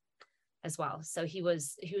scene as well. So he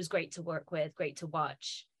was great to work with, great to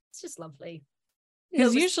watch. It's just lovely.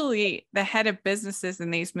 Because usually the head of businesses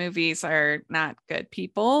in these movies are not good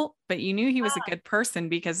people, but you knew he was a good person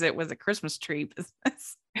because it was a Christmas tree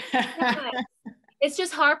business. It's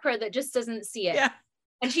just Harper that just doesn't see it. Yeah.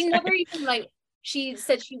 And she never even she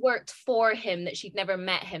said she worked for him, that she'd never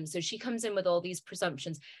met him. So she comes in with all these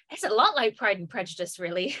presumptions. It's a lot like Pride and Prejudice,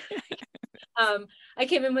 really. I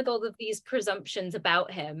came in with all of these presumptions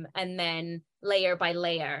about him, and then layer by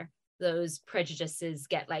layer, those prejudices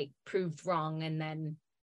get like proved wrong. And then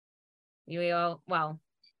if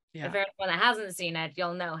anyone that hasn't seen it,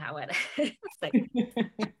 you'll know how it is. Like,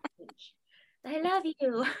 I love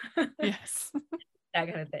you. Yes. That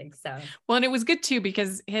kind of thing. So and it was good too,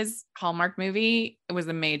 because his Hallmark movie, it was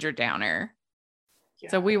a major downer.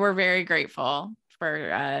 Yeah. So we were very grateful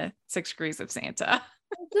for 6 Degrees of Santa.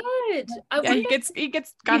 Oh, good. He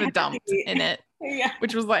gets kind of dumped in it,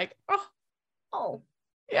 which was like, oh,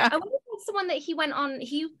 yeah. I wonder if that's the one that he went on.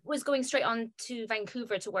 He was going straight on to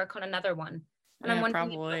Vancouver to work on another one, and I'm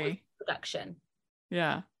wondering probably if that was production.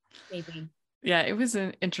 Yeah, maybe. Yeah, it was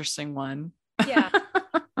an interesting one. Yeah,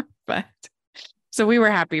 but. So we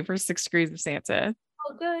were happy for 6 Degrees of Santa.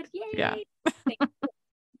 Oh, good. Yay. Yeah.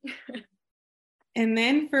 And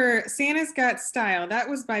then for Santa's Got Style, that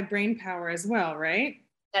was by Brainpower as well, right?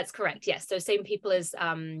 That's correct. Yes. So same people as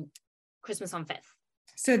Christmas on 5th.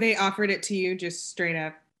 So they offered it to you just straight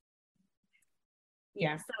up?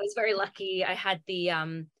 Yeah. So I was very lucky. I had the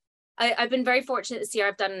I've been very fortunate this year.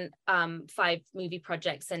 I've done 5 movie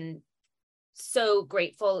projects, and so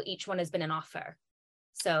grateful each one has been an offer.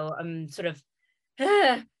 So I'm sort of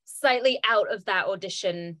slightly out of that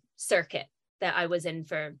audition circuit that I was in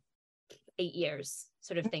for 8 years,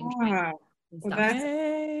 sort of thing. Well, that's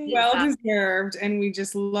well deserved, and we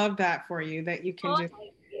just love that for you, that you can just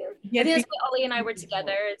I think that's why Ollie and I were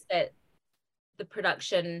together, is that the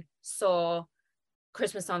production saw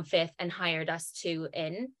Christmas on 5th and hired us two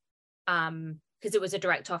in, because it was a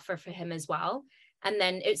direct offer for him as well. And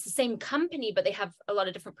then it's the same company, but they have a lot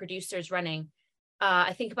of different producers running.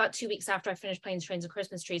 I think about 2 weeks after I finished Planes, Trains, and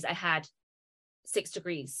Christmas Trees, I had 6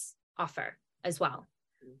 Degrees offer as well.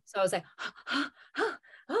 So I was like,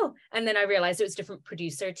 oh, and then I realized it was a different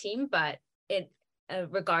producer team, but it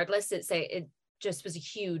regardless, it just was a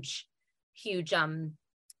huge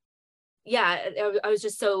I was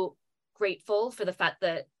just so grateful for the fact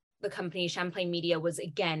that the company Champlain Media was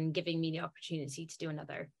again giving me the opportunity to do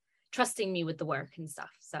another, trusting me with the work and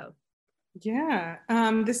stuff. So yeah,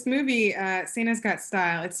 this movie, Santa's Got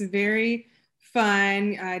Style, it's very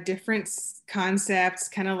fun, different concepts,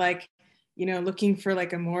 kind of like, you know, looking for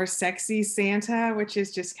like a more sexy Santa, which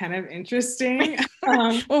is just kind of interesting.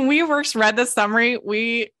 When we first read the summary,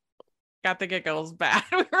 we got the giggles bad.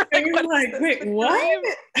 We were like, wait, what?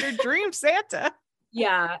 Your dream Santa.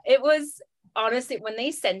 Yeah, it was honestly, when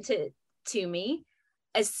they sent it to me,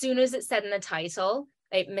 as soon as it said in the title,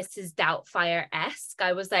 like Mrs. Doubtfire-esque,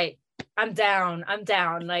 I was like, I'm down.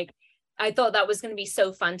 Like, I thought that was going to be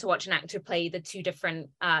so fun to watch an actor play the 2 different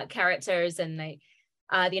characters. And the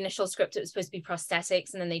initial script, it was supposed to be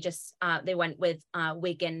prosthetics, and then they went with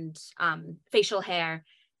wig and facial hair,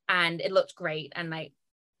 and it looked great. And like,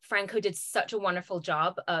 Franco did such a wonderful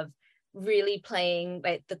job of really playing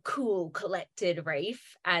like the cool, collected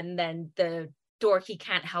Rafe, and then the dorky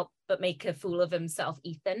can't help but make a fool of himself,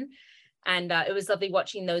 Ethan. And it was lovely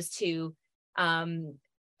watching those 2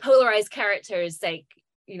 polarized characters, like,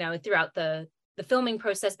 you know, throughout the filming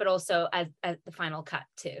process, but also at the final cut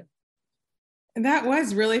too. That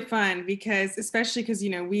was really fun, because especially because, you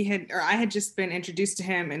know, I had just been introduced to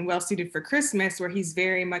him in Well Suited for Christmas, where he's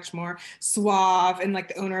very much more suave and like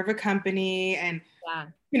the owner of a company and,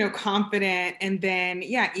 you know, confident. And then,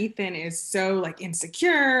 Ethan is so like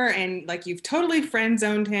insecure, and like you've totally friend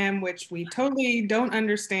zoned him, which we totally don't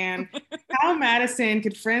understand how Madison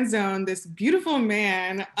could friend zone this beautiful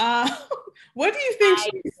man. What do you think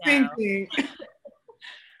she's thinking?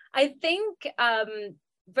 I think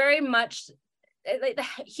very much like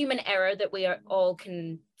the human error that we all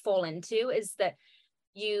can fall into is that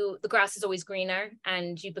the grass is always greener,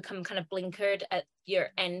 and you become kind of blinkered at your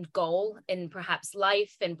end goal in perhaps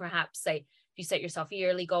life, and perhaps like if you set yourself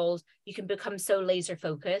yearly goals, you can become so laser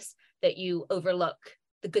focused that you overlook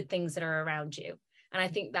the good things that are around you. And I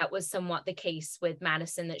think that was somewhat the case with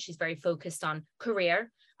Madison, that she's very focused on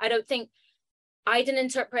career. I didn't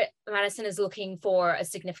interpret Madison as looking for a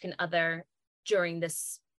significant other during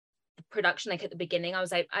this production. Like at the beginning, I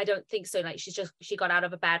was like, I don't think so. Like she got out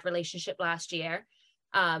of a bad relationship last year.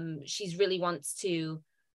 She's really wants to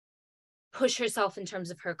push herself in terms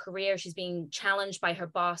of her career. She's being challenged by her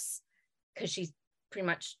boss, because she's pretty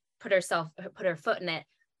much put her foot in it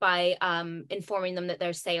by informing them that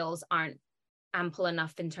their sales aren't ample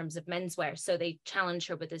enough in terms of menswear. So they challenge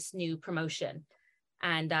her with this new promotion,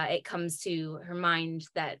 and it comes to her mind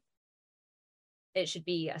that it should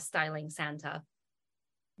be a styling Santa.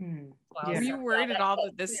 Well, were you worried at all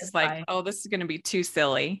that this is like, oh, this is going to be too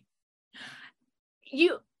silly?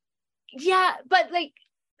 But like,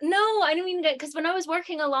 no, I don't mean that, because when I was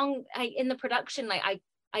working along in the production, like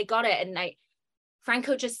I got it, and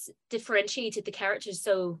Franco just differentiated the characters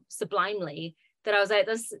so sublimely that I was like,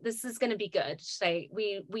 this is going to be good. Like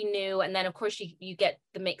we knew. And then of course you get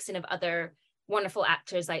the mixing of other wonderful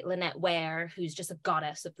actors like Lynette Ware, who's just a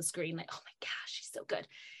goddess of the screen. Like, oh my gosh, she's so good.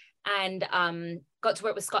 And got to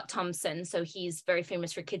work with Scott Thompson, so he's very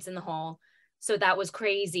famous for Kids in the Hall. So that was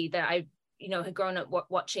crazy that I, you know, had grown up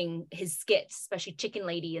watching his skits, especially Chicken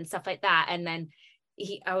Lady and stuff like that. And then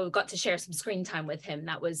I got to share some screen time with him.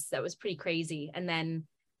 That was pretty crazy. And then,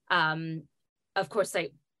 of course,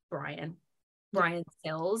 like Brian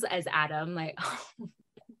Stills as Adam, like, oh,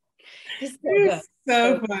 he's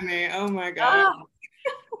so funny. Oh my god,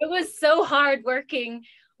 it was so hard working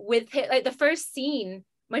with him. Like my first scene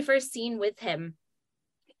with him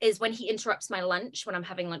is when he interrupts my lunch when I'm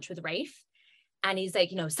having lunch with Rafe, and he's like,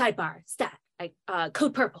 you know, sidebar, stat, like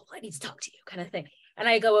code purple, I need to talk to you, kind of thing. And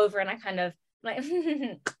I go over and I kind of like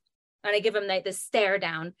And I give him like this stare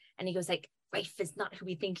down, and he goes like, Rafe is not who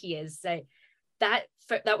we think he is. So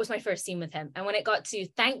that was my first scene with him. And when it got to,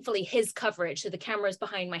 thankfully, his coverage, so the camera's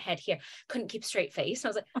behind my head here, couldn't keep straight face. And I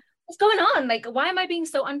was like, what's going on? Like, why am I being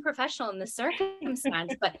so unprofessional in this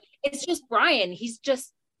circumstance? But it's just Brian. He's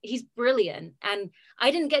brilliant. And I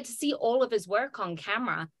didn't get to see all of his work on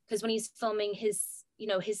camera, because when he's filming his,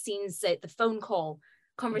 his scenes, the phone call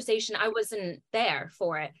conversation, I wasn't there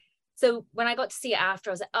for it. So when I got to see it after,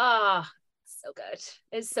 I was like, so good.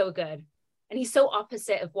 It's so good. And he's so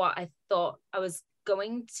opposite of what I thought I was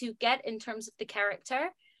going to get in terms of the character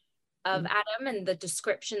of Adam and the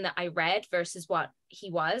description that I read versus what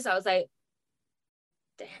he was. I was like,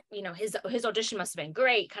 his audition must have been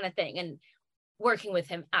great, kind of thing. And working with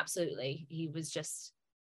him, absolutely. He was just,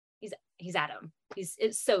 he's Adam.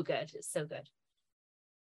 It's so good. It's so good.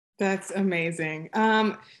 That's amazing.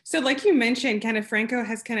 So like you mentioned, kind of Franco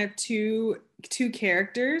has kind of two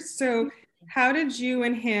characters. So how did you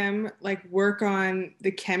and him like work on the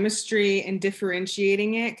chemistry and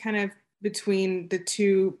differentiating it kind of between the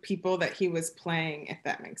two people that he was playing, if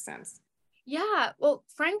that makes sense? Yeah, well,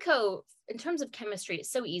 Franco, in terms of chemistry,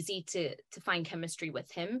 it's so easy to find chemistry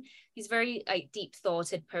with him. He's very like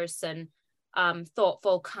deep-thoughted person,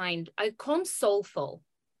 thoughtful, kind. I call him soulful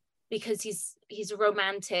because he's a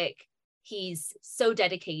romantic. He's so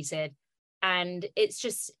dedicated, and it's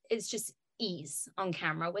just ease on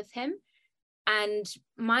camera with him. And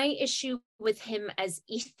my issue with him as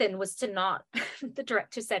Ethan was to not, the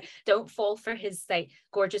director said, don't fall for his like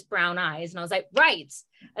gorgeous brown eyes. And I was like, right.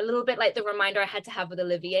 A little bit like the reminder I had to have with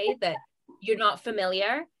Olivier that you're not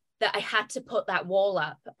familiar, that I had to put that wall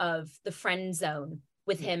up of the friend zone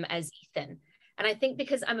with him as Ethan. And I think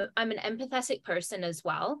because I'm an empathetic person as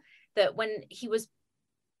well, that when he was,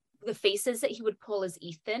 the faces that he would pull as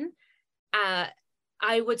Ethan,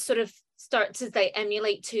 I would sort of start to like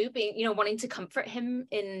emulate too, being, wanting to comfort him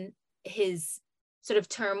in his sort of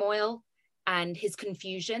turmoil and his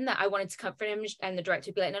confusion, that I wanted to comfort him. And the director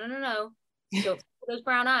would be like, no, don't those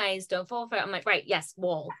brown eyes, don't fall for it. I'm like, right, yes,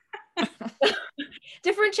 wall.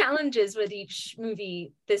 Different challenges with each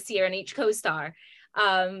movie this year and each co-star.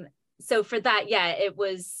 So for that, yeah,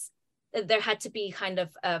 there had to be kind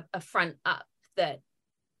of a front up, that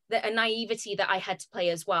a naivety that I had to play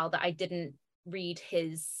as well, that I didn't read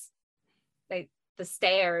his like the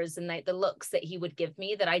stares and like the looks that he would give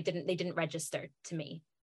me, that they didn't register to me.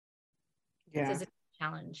 Yeah, so it's a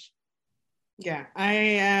challenge. Yeah,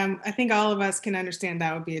 I think all of us can understand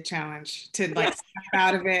that would be a challenge, to like step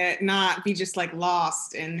out of it, not be just like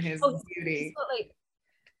lost in his beauty. Like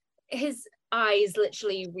his eyes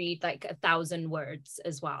literally read like 1,000 words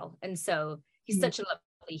as well, and so he's such a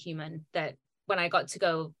lovely human that when I got to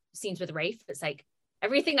go scenes with Rafe, it's like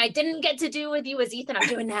everything I didn't get to do with you as Ethan, I'm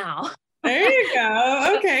doing now. There you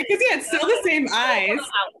go. Okay, because it's still the same eyes.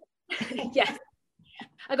 Yes,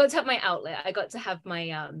 I got to have my outlet. I got to have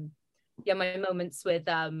my my moments with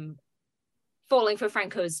falling for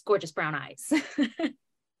Franco's gorgeous brown eyes.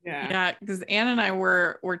 Yeah, because Anne and I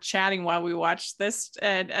were chatting while we watched this,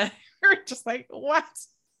 and we're just like, what?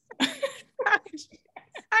 How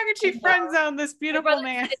could she friend zone this beautiful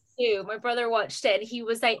man? My brother watched it and he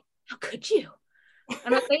was like, how could you?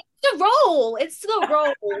 And I was like, it's the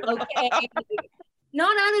role, okay?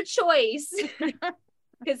 Not out of choice.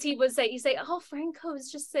 Because he's like, oh, Franco is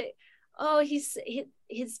just like, oh,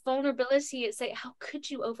 his vulnerability. It's like, how could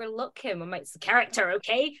you overlook him? I'm like, it's the character,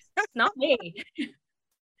 okay? It's not me.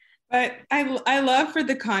 But I love for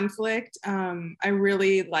the conflict. I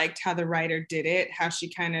really liked how the writer did it, how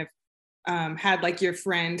she kind of had like your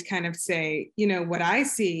friend kind of say, what I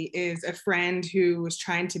see is a friend who was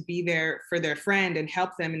trying to be there for their friend and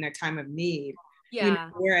help them in their time of need. Yeah.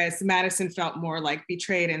 Whereas Madison felt more like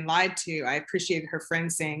betrayed and lied to. I appreciated her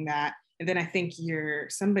friend saying that. And then I think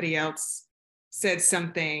somebody else said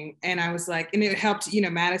something, and I was like, and it helped,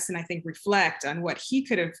 Madison, I think, reflect on what he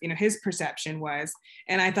could have, his perception was.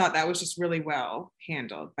 And I thought that was just really well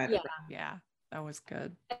handled. Yeah, that was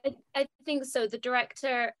good. I think so. The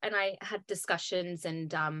director and I had discussions,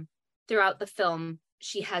 and throughout the film,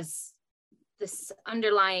 she has this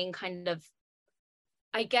underlying kind of,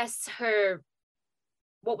 I guess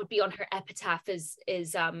what would be on her epitaph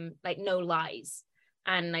is like no lies.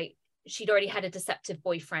 And like, she'd already had a deceptive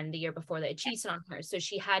boyfriend the year before that had cheated on her. So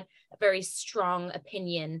she had a very strong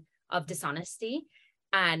opinion of dishonesty.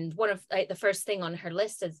 And one of like the first thing on her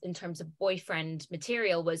list in terms of boyfriend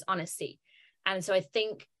material was honesty. And so I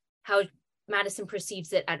think how Madison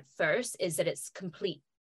perceives it at first is that it's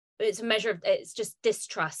a measure of, it's just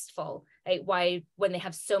distrustful. Like, why, when they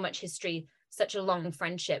have so much history, such a long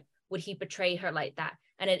friendship, would he betray her like that?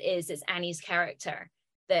 And it's Annie's character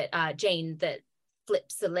that Jane that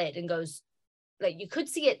flips the lid and goes, like, you could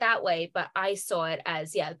see it that way, but I saw it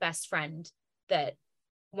as, best friend that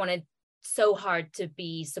wanted so hard to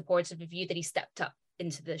be supportive of you that he stepped up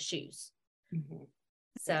into the shoes. Mm-hmm.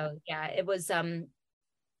 So it was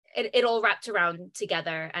it all wrapped around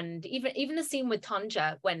together. And even the scene with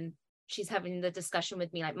Tonja when she's having the discussion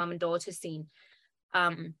with me, like mom and daughter scene,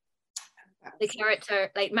 the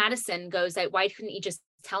character like Madison goes like, why couldn't you just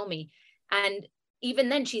tell me? And even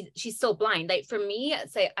then she's still blind. Like for me,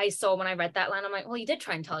 I saw when I read that line, I'm like, well, he did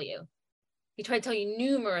try and tell you. He tried to tell you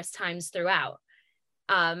numerous times throughout.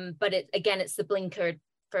 But it's the blinkered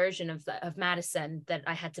version of Madison that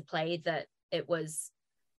I had to play, that it was,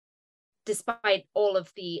 despite all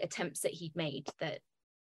of the attempts that he'd made, that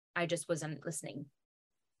I just wasn't listening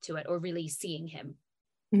to it or really seeing him.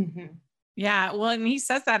 Mm-hmm. Yeah, well, and he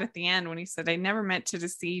says that at the end when he said, I never meant to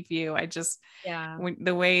deceive you. I just,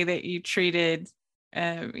 the way that you treated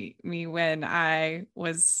me when I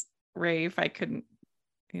was Rafe, I couldn't,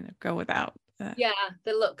 go without that. Yeah,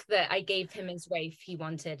 the look that I gave him as Rafe, he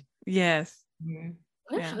wanted. Yes. Mm-hmm.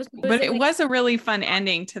 Yeah. But it was a really fun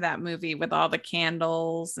ending to that movie with all the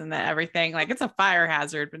candles and everything. Like, it's a fire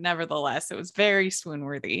hazard, but nevertheless, it was very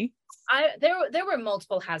swoon-worthy. There were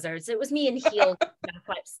multiple hazards. It was me in heels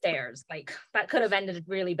upstairs. Like, that could have ended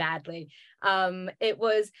really badly. It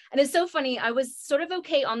was, and it's so funny. I was sort of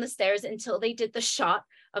okay on the stairs until they did the shot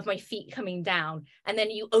of my feet coming down, and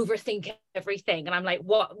then you overthink everything, and I'm like,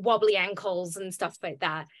 what, wobbly ankles and stuff like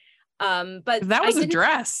that. But that was a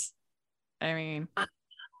dress. I mean, I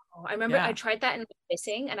remember I tried that in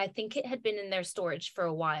Missing, and I think it had been in their storage for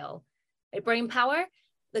a while. Like Brain Power,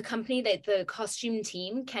 the company, that the costume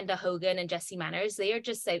team, Kenda Hogan and Jesse Manners, they are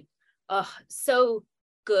just like, so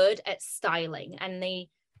good at styling, and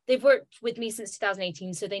they've worked with me since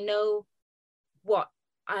 2018, so they know what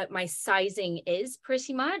my sizing is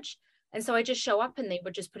pretty much. And so I just show up, and they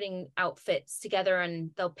were just putting outfits together,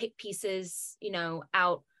 and they'll pick pieces,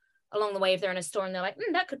 out along the way if they're in a store, and they're like,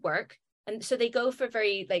 that could work. And so they go for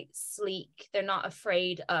very like sleek. They're not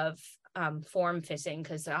afraid of form fitting,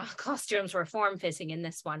 because costumes were form fitting in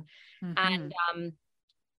this one. Mm-hmm. And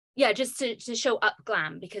just to show up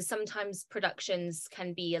glam, because sometimes productions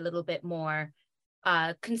can be a little bit more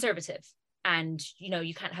conservative, and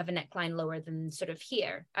you can't have a neckline lower than sort of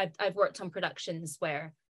here. I've worked on productions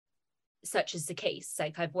where such is the case.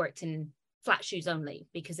 Like, I've worked in flat shoes only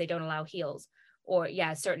because they don't allow heels, or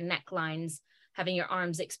certain necklines. Having your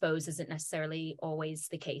arms exposed isn't necessarily always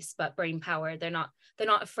the case, but Brain Power, they're not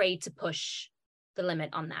afraid to push the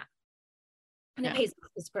limit on that. And it pays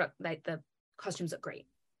off. This product, like, the costumes look great,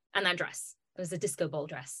 and that dress, it was a disco ball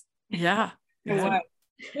dress. Yeah. What?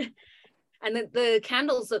 And the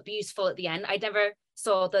candles look beautiful at the end. I never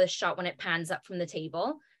saw the shot when it pans up from the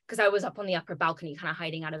table, because I was up on the upper balcony, kind of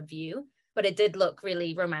hiding out of view. But it did look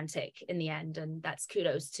really romantic in the end, and that's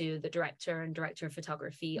kudos to the director and director of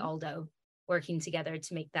photography, Aldo, working together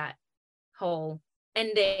to make that whole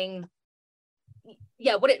ending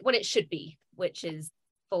what it should be, which is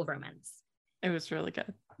full romance. It was really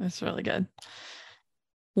good. It's really good.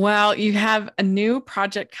 Well, you have a new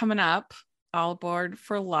project coming up, All Aboard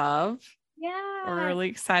for Love. Yeah, we're really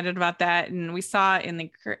excited about that. And we saw in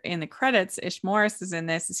the credits, Ish Morris is in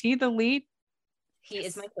this. Is he the lead? He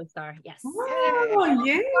is my co-star. Yes. Oh,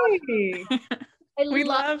 yay! We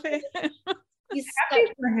love it. He's happy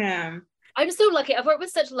for him. I'm so lucky. I've worked with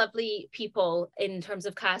such lovely people in terms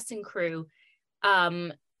of cast and crew.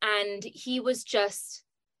 And he was just,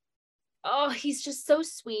 he's just so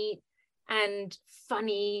sweet and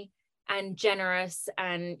funny and generous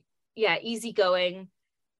and easygoing.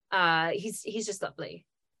 He's just lovely.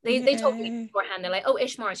 They told me beforehand, they're like, oh,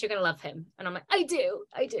 Ish Morris, you're gonna love him. And I'm like, I do.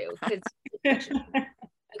 Because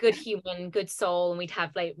a good human, good soul, and we'd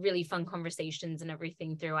have like really fun conversations and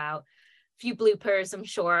everything throughout. Few bloopers, I'm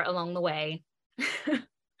sure, along the way.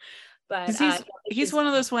 But he's one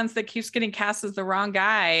of those ones that keeps getting cast as the wrong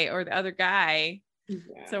guy or the other guy.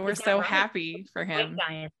 Yeah. So we're so happy for him.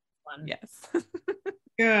 Yes.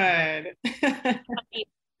 Good.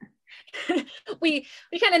 we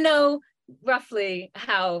kind of know roughly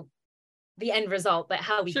how the end result, but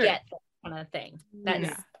how we get that kind of thing.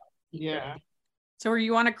 That's yeah. So are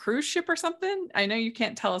you on a cruise ship or something? I know you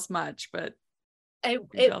can't tell us much, but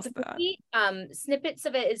snippets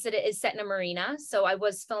of it is that it is set in a marina. So I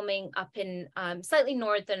was filming up in slightly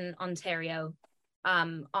northern Ontario,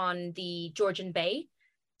 on the Georgian Bay.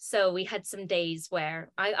 So we had some days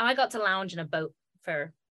where I got to lounge in a boat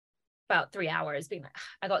for about 3 hours, being like,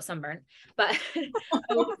 I got sunburnt, but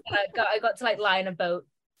I got to like lie in a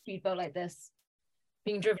speedboat like this,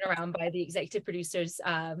 being driven around by the executive producers,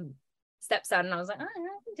 stepson, and I was like, oh, I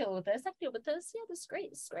can deal with this. I can deal with this. Yeah, this is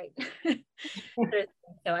great. It's great.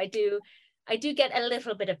 So I do get a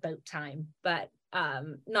little bit of boat time, but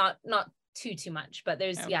not too much. But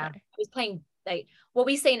there's I was playing like what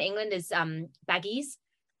we say in England is baggies,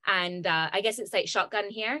 and I guess it's like shotgun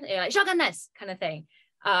here. They're like shotgun this kind of thing.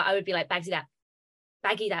 I would be like baggy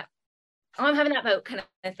that. Oh, I'm having that boat kind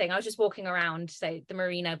of thing. I was just walking around, say the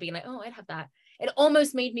marina, being like, oh, I'd have that. It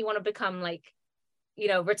almost made me want to become like,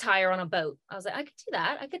 retire on a boat. I was like, I could do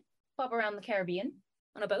that. I could bob around the Caribbean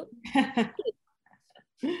on a boat.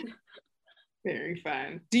 Very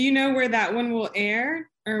fun. Do you know where that one will air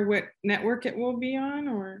or what network it will be on,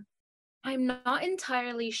 or? I'm not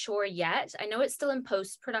entirely sure yet. I know it's still in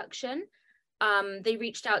post-production. They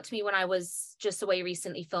reached out to me when I was just away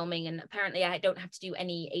recently filming, and apparently I don't have to do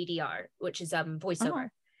any ADR, which is voiceover,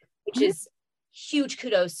 which is huge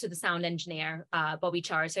kudos to the sound engineer, Bobby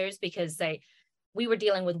Charters, because we were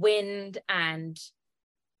dealing with wind and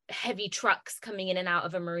heavy trucks coming in and out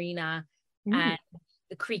of a marina and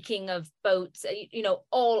the creaking of boats,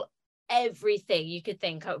 everything you could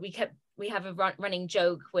think of. We have a running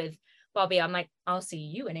joke with Bobby. I'm like, I'll see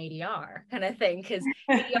you in ADR kind of thing, because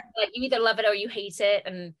like, you either love it or you hate it.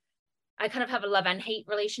 And I kind of have a love and hate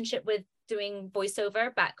relationship with doing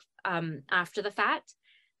voiceover back after the fact.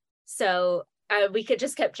 So we could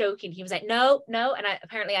just kept joking. He was like, no. And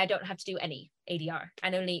apparently I don't have to do any ADR.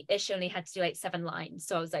 And Ish only had to do like 7 lines.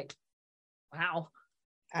 So I was like, wow.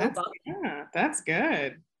 That's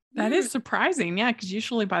good. That is surprising. Yeah. Cause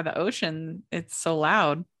usually by the ocean, it's so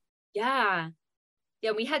loud. Yeah.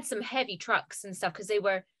 We had some heavy trucks and stuff because they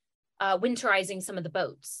were winterizing some of the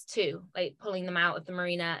boats too, like pulling them out of the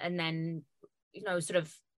marina and then, sort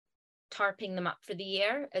of tarping them up for the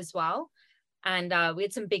year as well. And we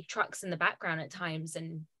had some big trucks in the background at times,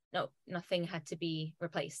 and no, nothing had to be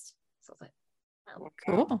replaced. So I was like, oh,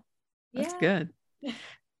 cool. That's good.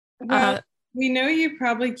 Well, we know you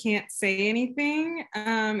probably can't say anything.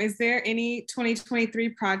 Is there any 2023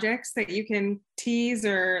 projects that you can tease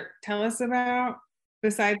or tell us about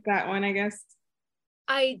besides that one, I guess?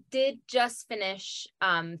 I did just finish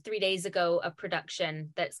 3 days ago a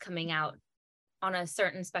production that's coming out on a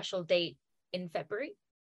certain special date in February.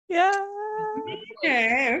 Yeah.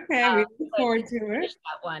 Okay. We look forward to it.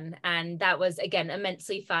 That one, and that was again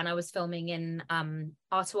immensely fun. I was filming in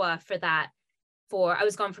Ottawa for that. I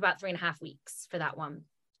was gone for about 3.5 weeks for that one,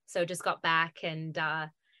 so just got back, and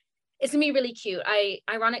it's gonna be really cute. I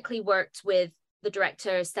ironically worked with the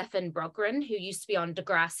director Stefan Brogren, who used to be on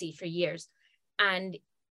Degrassi for years, and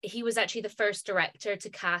he was actually the first director to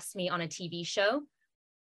cast me on a TV show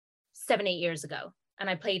 7-8 years ago. And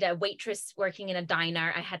I played a waitress working in a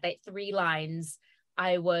diner. I had like 3 lines.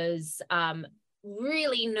 I was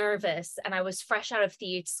really nervous, and I was fresh out of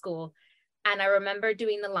theatre school. And I remember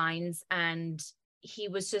doing the lines, and he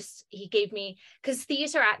gave me, because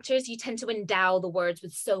theatre actors, you tend to endow the words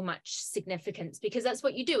with so much significance, because that's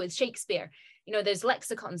what you do with Shakespeare. There's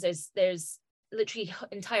lexicons, there's literally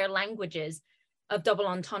entire languages of double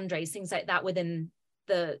entendres, things like that within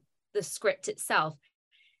the script itself.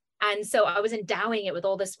 And so I was endowing it with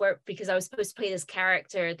all this work because I was supposed to play this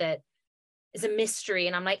character that is a mystery.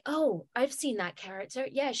 And I'm like, oh, I've seen that character.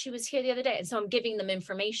 Yeah, she was here the other day. And so I'm giving them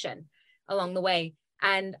information along the way.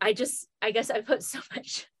 And I guess I put so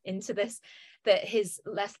much into this that his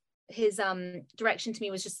direction to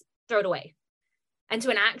me was just throw it away. And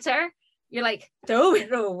to an actor, you're like, throw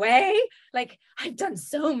it away. Like, I've done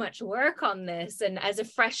so much work on this. And as a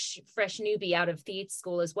fresh newbie out of theatre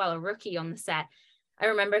school as well, a rookie on the set, I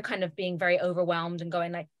remember kind of being very overwhelmed and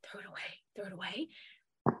going like, throw it away.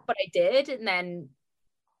 But I did. And then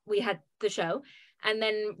we had the show. And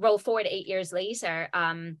then roll forward 8 years later,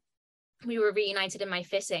 we were reunited in my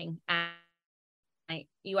fitting. And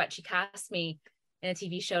you actually cast me in a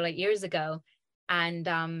TV show like years ago. And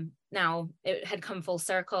now it had come full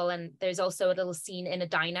circle. And there's also a little scene in a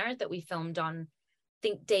diner that we filmed on, I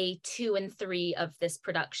think, day 2 and 3 of this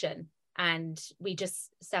production. And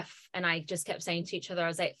Steph and I just kept saying to each other, I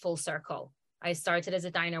was like, full circle. I started as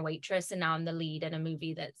a diner waitress, and now I'm the lead in a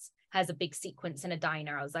movie that has a big sequence in a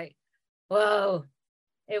diner. I was like, whoa.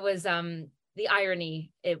 It was the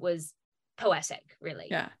irony. It was poetic, really.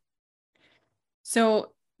 Yeah.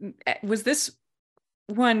 So was this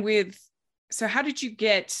one so how did you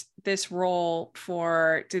get this role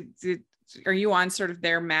for, are you on sort of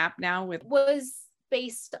their map now with? Was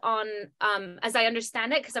based on, as I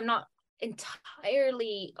understand it, because I'm not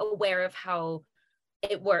entirely aware of how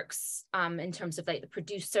it works in terms of like the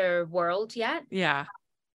producer world yet. Yeah.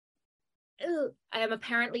 I am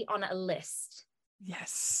apparently on a list.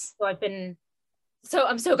 Yes. So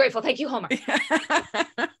I'm so grateful. Thank you, Hallmark.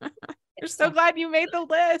 We're so glad you made the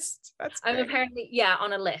list. That's great. I'm apparently,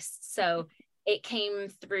 on a list. So it came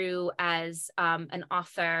through as an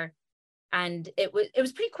offer, and it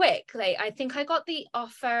was pretty quick. Like, I think I got the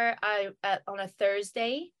offer on a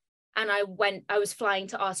Thursday, and I was flying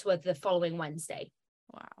to Ottawa the following Wednesday.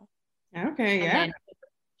 Wow. Okay. And then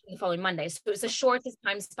the following Monday. So it was the shortest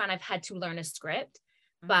time span I've had to learn a script.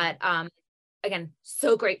 But again,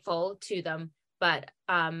 so grateful to them. But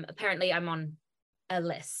apparently I'm on a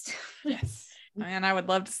list. Yes. And I would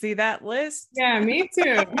love to see that list. Yeah, me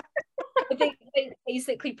too. I think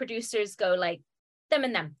basically producers go like, them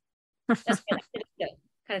and them. That's kind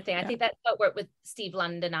of thing. I think that's what worked with Steve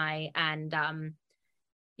Lund and I. And So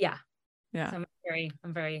I'm very,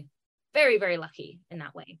 very, very lucky in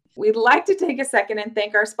that way. We'd like to take a second and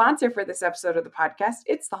thank our sponsor for this episode of the podcast.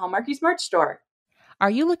 It's the Hallmarkies merch store. Are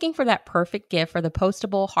you looking for that perfect gift for the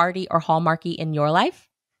postable, Hardy, or Hallmarky in your life?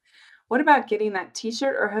 What about getting that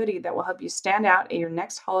t-shirt or hoodie that will help you stand out at your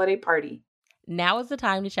next holiday party? Now is the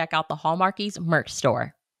time to check out the Hallmarkies merch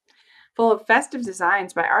store. Full of festive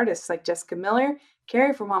designs by artists like Jessica Miller,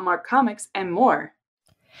 Carrie from Hallmark Comics, and more.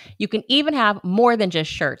 You can even have more than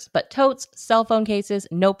just shirts, but totes, cell phone cases,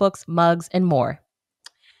 notebooks, mugs, and more.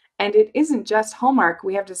 And it isn't just Hallmark.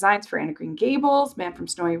 We have designs for Anna Green Gables, Man from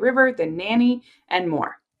Snowy River, The Nanny, and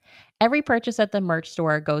more. Every purchase at the merch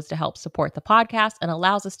store goes to help support the podcast and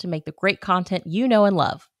allows us to make the great content you know and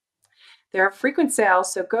love. There are frequent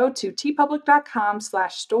sales, so go to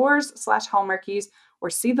tpublic.com/stores/Hallmarkies or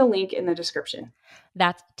see the link in the description.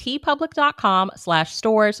 That's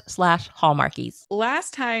tpublic.com/stores/Hallmarkies.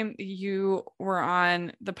 Last time you were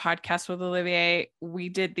on the podcast with Olivier, we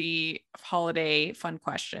did the holiday fun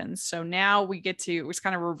questions. So now we get to, it's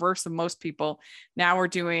kind of reverse of most people. Now we're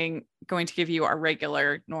going to give you our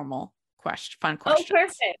regular, normal fun questions. Oh,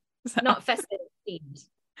 perfect. So. Not festive themed.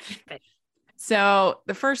 So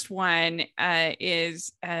the first one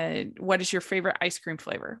is, what is your favorite ice cream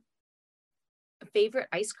flavor? Favorite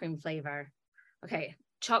ice cream flavor? Okay,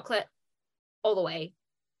 chocolate all the way,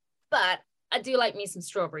 but I do like me some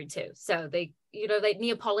strawberry too. So they, like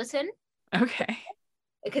Neapolitan. Okay.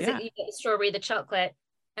 Because you get the strawberry, the chocolate,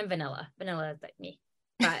 and vanilla. Vanilla is like me,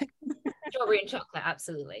 but strawberry and chocolate,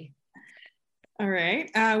 absolutely. All right.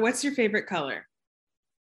 What's your favorite color?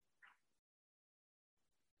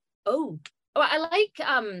 I like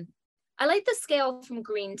the scale from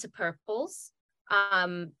green to purples.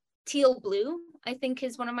 Teal blue, I think,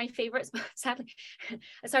 is one of my favorites, but sadly,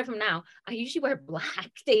 aside from now, I usually wear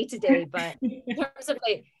black day to day, but in terms of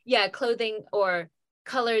clothing or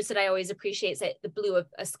colors that I always appreciate, is like the blue of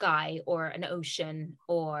a sky or an ocean,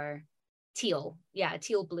 or teal. Yeah,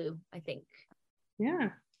 teal blue, I think.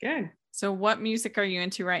 Yeah, good. So what music are you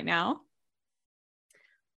into right now?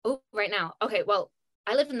 Oh, right now. Okay, well,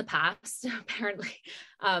 I live in the past, apparently.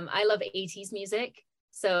 I love 80s music.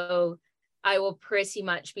 So I will pretty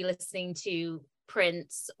much be listening to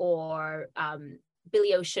Prince, or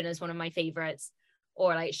Billy Ocean is one of my favorites,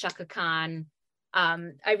 or like Shaka Khan.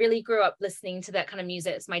 I really grew up listening to that kind of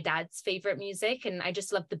music. It's my dad's favorite music, and I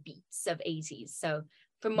just love the beats of 80s. So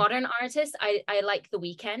for modern artists, I like The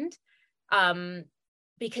Weeknd,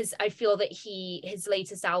 because I feel that his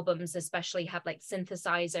latest albums especially have like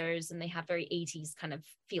synthesizers, and they have very 80s kind of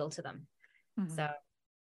feel to them. Mm-hmm. So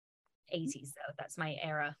 80s, so that's my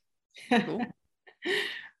era. Cool.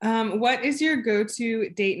 What is your go-to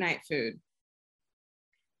date night food?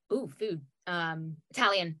 Food.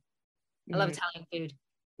 Italian. I love Italian food.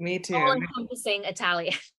 Me too. All encompassing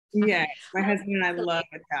Italian. Yes, my husband and I love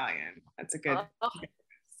Italian. That's a good.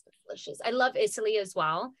 Delicious. I love Italy as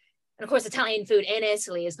well. And of course, Italian food in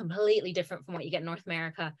Italy is completely different from what you get in North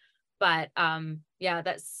America. But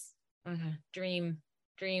that's dream,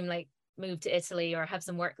 like, move to Italy or have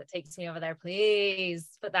some work that takes me over there. Please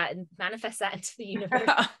put that and manifest that into the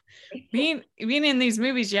universe. being in these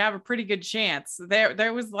movies, you have a pretty good chance.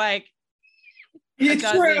 There was like a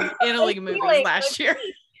dozen Italy movies last year.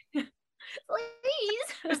 Please.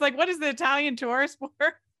 It's like, what is the Italian tourist for?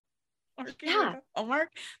 Hallmark.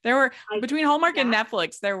 There were between Hallmark and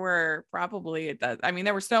Netflix, there were probably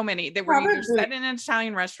there were so many. They were either set in an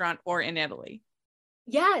Italian restaurant or in Italy.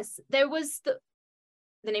 Yes, there was the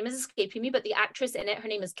name is escaping me, but the actress in it, her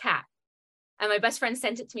name is Kat. And my best friend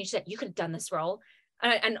sent it to me. She said, "You could have done this role."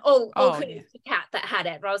 And the Kat that had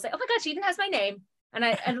it. But I was like, "Oh my God, she even has my name." And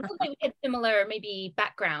I looked like we had similar maybe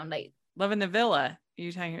background, like Love in the Villa.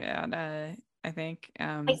 You talking about? I think.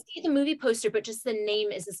 I see the movie poster, but just the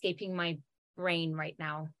name is escaping my brain right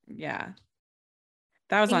now. Yeah,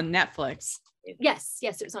 that was on Netflix. Yes,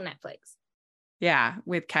 it was on Netflix. Yeah,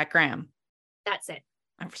 with Kat Graham. That's it.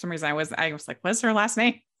 And for some reason, I was like, what's her last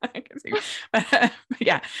name?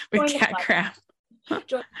 Yeah, with cat crap.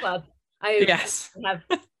 Join the club. Yes. have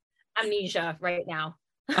amnesia right now.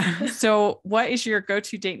 So what is your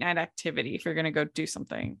go-to date night activity if you're going to go do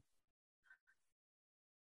something?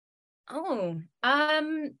 Oh,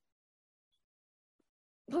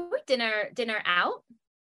 probably dinner out,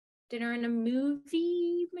 dinner in a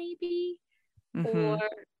movie maybe, or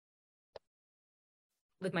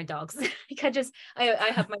with my dogs. Like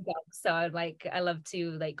I have my dogs, so I love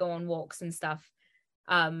to like go on walks and stuff.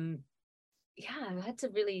 Yeah, I had to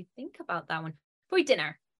really think about that one. Probably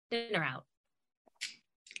dinner out.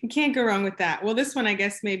 You can't go wrong with that. Well, this one, I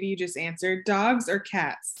guess maybe you just answered. Dogs or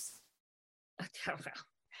cats? I don't know.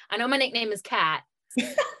 I know my nickname is Cat,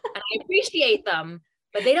 and I appreciate them,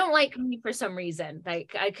 but they don't like me for some reason.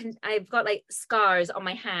 Like I've got like scars on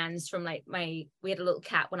my hands from like we had a little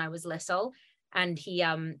cat when I was little, and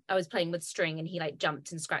I was playing with string and he like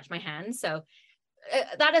jumped and scratched my hand. So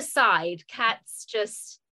that aside, cats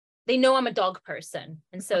just, they know I'm a dog person,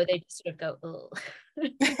 and so they just sort of go, oh.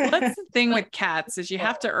 That's the thing with cats is you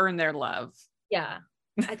have to earn their love. Yeah,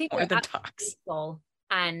 I think or they're the dogs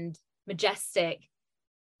and majestic,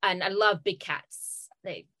 and I love big cats.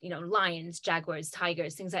 Like, you know, lions, jaguars,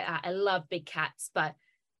 tigers, things like that. I love big cats, but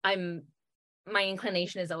my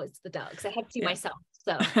inclination is always the dogs. I have two myself,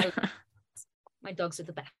 so my dogs are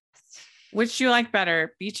the best. Which do you like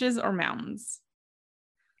better, beaches or mountains?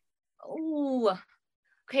 Oh,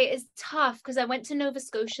 okay, it's tough because I went to Nova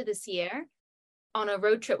Scotia this year on a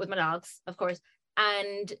road trip with my dogs, of course,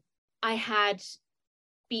 and I had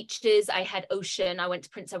beaches, I had ocean, I went to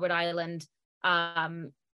Prince Edward Island.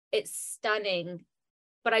 It's stunning,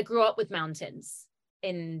 but I grew up with mountains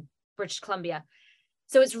in British Columbia,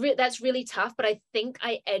 so that's really tough. But I think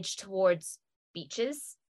I edge towards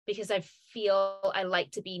beaches because I feel I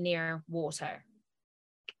like to be near water,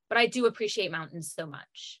 but I do appreciate mountains so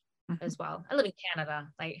much as well. I live in Canada,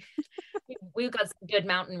 like we've got some good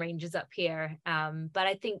mountain ranges up here, but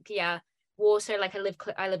I think water, like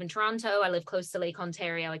I live in Toronto, I live close to Lake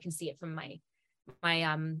Ontario, I can see it from my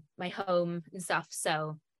home and stuff,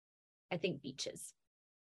 so I think beaches.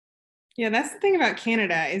 Yeah, that's the thing about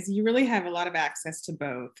Canada is you really have a lot of access to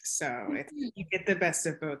both, so you get the best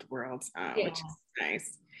of both worlds, which is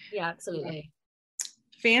nice. Yeah, absolutely.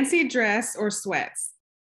 Fancy dress or sweats?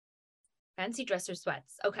 Fancy dress or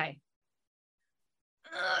sweats? Okay.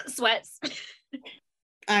 Sweats.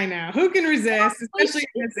 I know. Who can resist, especially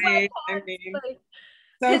in this age? I mean,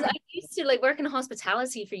 because I used to like work in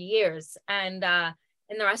hospitality for years, and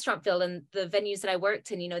in the restaurant field and the venues that I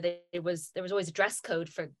worked in, you know, there was always a dress code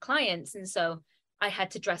for clients, and so I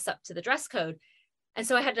had to dress up to the dress code, and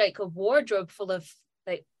so I had like a wardrobe full of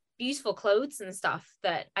like beautiful clothes and stuff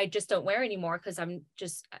that I just don't wear anymore because I'm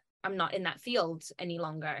not in that field any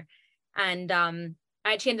longer. And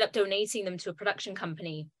I actually ended up donating them to a production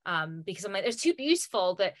company because I'm like, they're too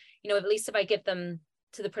beautiful that, you know, at least if I give them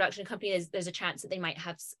to the production company, there's a chance that they might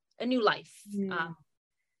have a new life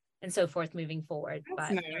and so forth moving forward.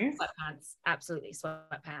 That's but nice. Sweatpants, absolutely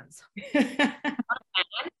sweatpants.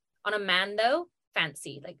 on a man though,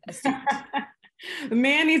 fancy, like a suit. The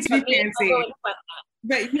man needs to be fancy.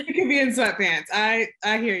 But you could be in sweatpants. I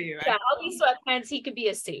hear you. Yeah, I'll be sweatpants. He could be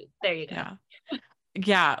a suit. There you go.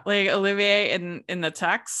 Yeah, like Olivier in the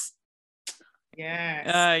tux.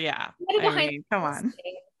 Yes. Yeah. I mean, come on.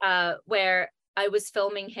 Where I was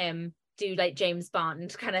filming him do like James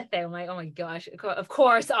Bond kind of thing. I'm like, oh my gosh, of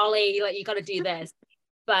course, Ollie, like you got to do this.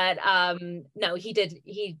 But no, he did.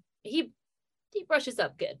 He brushes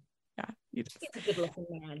up good. Yeah, he's a good looking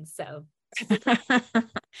man. So.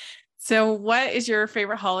 So what is your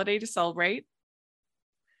favorite holiday to celebrate?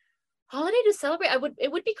 Holiday to celebrate,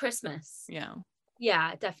 it would be Christmas.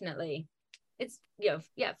 Yeah, definitely. It's, you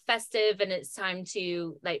know, festive, and it's time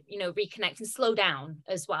to like, you know, reconnect and slow down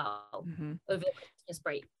as well over the Christmas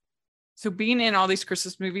break. So being in all these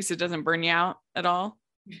Christmas movies, it doesn't burn you out at all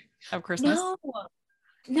of Christmas?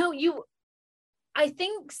 No, I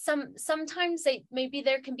think sometimes maybe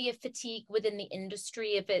there can be a fatigue within the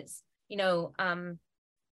industry if it's, you know,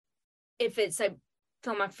 if it's like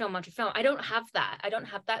film after film after film. I don't have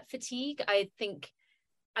that fatigue. I think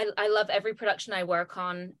I love every production I work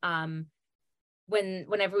on.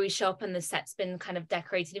 Whenever we show up and the set's been kind of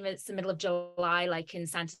decorated, even if it's the middle of July, like in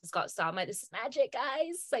Santa's Got Style, I'm like, this is magic,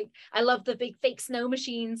 guys. Like, I love the big fake snow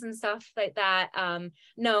machines and stuff like that.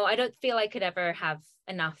 No, I don't feel I could ever have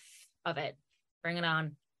enough of it. Bring it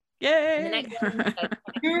on. Yay! And the next one,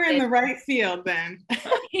 you were in the right field then.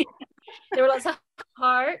 There were lots of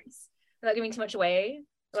hearts, without giving too much away.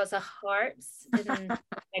 Lots of hearts.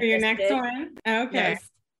 For your next one? Okay. Yes.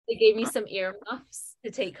 They gave me some earmuffs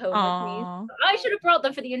to take home with me. I should have brought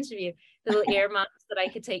them for the interview, the little earmuffs that I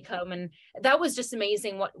could take home. And that was just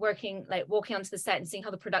amazing, walking onto the set and seeing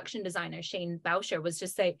how the production designer, Shane Boucher, was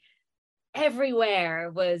just like,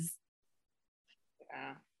 everywhere was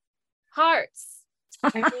hearts.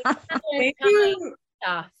 Thank you.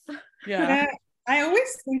 Yeah. I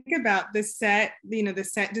always think about the set, the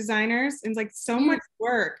set designers, and like so much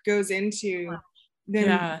work goes into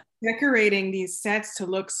them decorating these sets to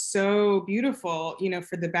look so beautiful,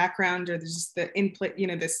 for the background or just the input,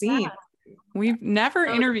 the scene. We've never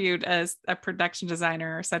interviewed as a production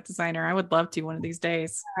designer or set designer. I would love to one of these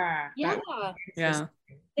days. That'd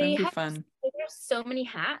be fun. There's so many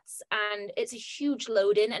hats, and it's a huge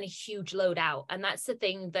load in and a huge load out, and that's the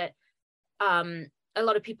thing that a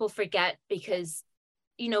lot of people forget, because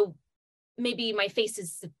maybe my face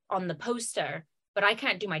is on the poster, but I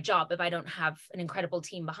can't do my job if I don't have an incredible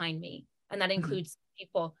team behind me. And that includes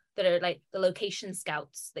people that are like the location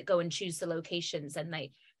scouts that go and choose the locations, and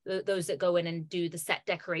like those that go in and do the set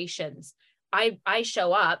decorations. I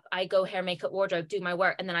show up, I go hair, makeup, wardrobe, do my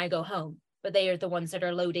work, and then I go home. But they are the ones that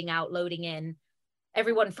are loading out, loading in.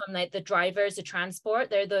 Everyone from like the drivers, the transport,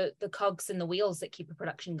 they're the cogs and the wheels that keep a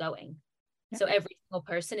production going. So every single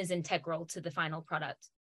person is integral to the final product.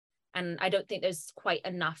 And I don't think there's quite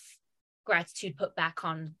enough gratitude put back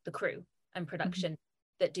on the crew and production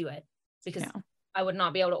that do it, because I would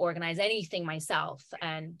not be able to organize anything myself,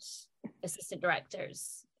 and assistant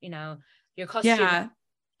directors, your costume.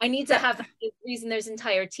 I need to have, the reason there's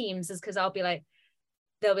entire teams is because they'll be like,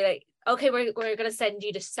 okay, we're going to send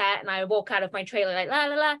you to set. And I walk out of my trailer like, la,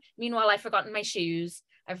 la, la. Meanwhile, I've forgotten my shoes.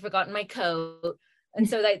 I've forgotten my coat. And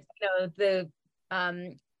so like, the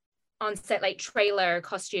on set, like trailer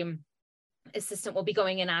costume assistant will be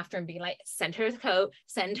going in after and be like, send her the coat,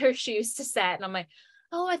 send her shoes to set. And I'm like,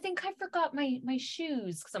 oh, I think I forgot my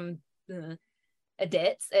shoes, because I'm a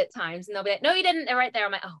ditz at times. And they'll be like, no, you didn't, they're right there.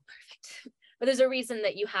 I'm like, oh, perfect. But there's a reason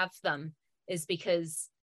that you have them, is because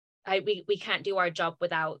we can't do our job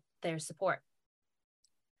without their support.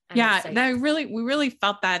 And we really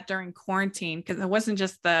felt that during quarantine, because it wasn't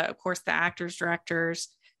just of course the actors, directors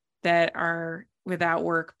that are without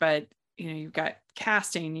work, but you've got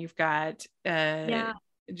casting, you've got so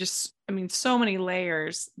many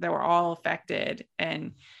layers that were all affected,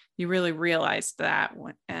 and you really realized that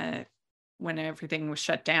when everything was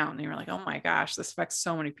shut down, and you were like, oh my gosh, this affects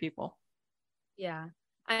so many people.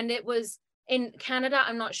 And it was in Canada,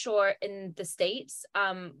 I'm not sure in the States,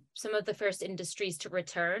 some of the first industries to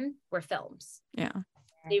return were films.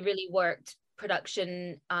 They really worked,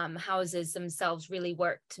 production houses themselves really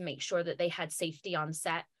worked to make sure that they had safety on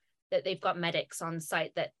set, that they've got medics on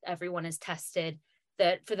site, that everyone is tested,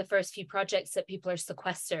 that for the first few projects that people are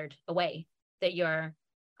sequestered away, that you're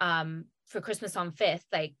for Christmas on 5th,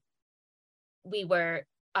 like we were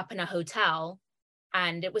up in a hotel,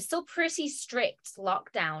 and it was still pretty strict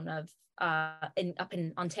lockdown of up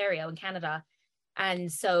in Ontario in Canada.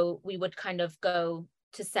 And so we would kind of go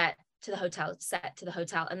to set to the hotel,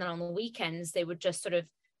 and then on the weekends they would just sort of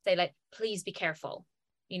say like, please be careful,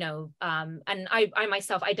 and I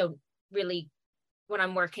myself, I don't really, when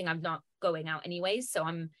I'm working, I'm not going out anyways, so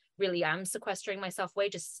I'm sequestering myself away,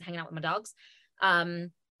 just hanging out with my dogs.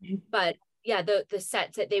 But yeah, the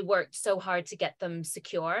sets that they worked so hard to get them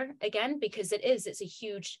secure again, because it's a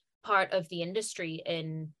huge part of the industry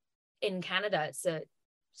in Canada.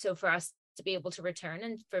 So for us to be able to return,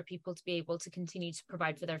 and for people to be able to continue to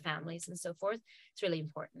provide for their families and so forth, it's really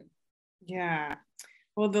important.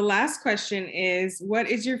 Well, the last question is, what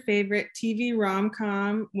is your favorite TV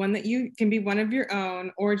rom-com, one that you can be one of your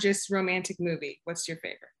own, or just romantic movie? What's your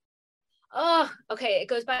favorite? Oh, okay, it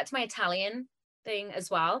goes back to my Italian thing as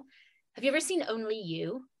well. Have you ever seen Only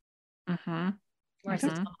You? Marissa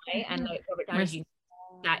Tomei and Robert Downey Jr.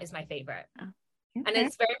 That is my favorite. And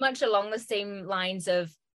it's very much along the same lines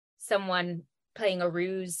of someone playing a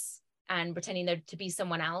ruse and pretending there to be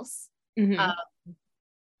someone else. And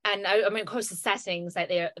I mean, of course, the settings, like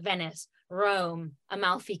they're Venice, Rome,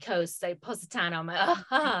 Amalfi Coast, like Positano. I'm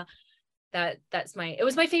like, it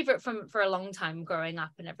was my favorite for a long time growing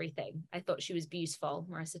up and everything. I thought she was beautiful,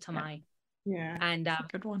 Marissa Tomei. And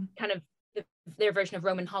good one. Kind of their version of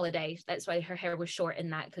Roman Holiday. That's why her hair was short in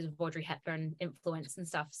that, because of Audrey Hepburn influence and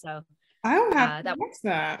stuff. So I don't have to watch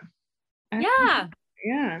that.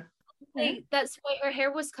 That's why her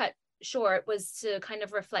hair was cut short, was to kind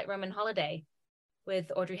of reflect Roman Holiday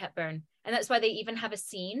with Audrey Hepburn. And that's why they even have a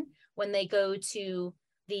scene when they go to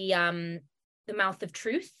the Mouth of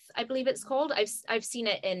Truth, I believe it's called. I've seen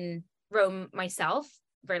it in Rome myself.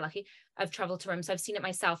 Very lucky. I've traveled to Rome, so I've seen it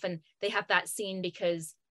myself. And they have that scene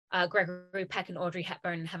because Gregory Peck and Audrey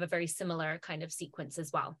Hepburn have a very similar kind of sequence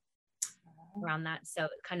as well around that. So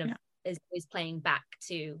it kind of is playing back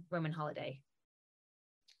to Roman holiday.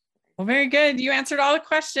 Well, very good. You answered all the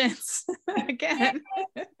questions again.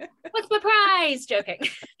 What's my prize? Joking.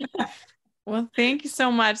 Well, thank you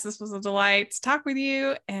so much. This was a delight to talk with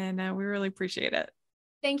you, and we really appreciate it.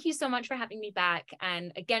 Thank you so much for having me back,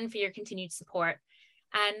 and again for your continued support.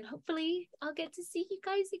 And hopefully I'll get to see you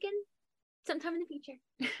guys again sometime in the future.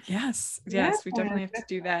 Yes, we definitely have to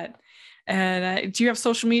do that. And do you have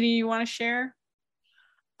social media you want to share?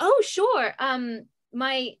 Oh, sure.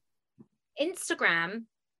 My Instagram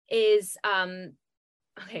is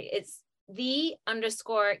it's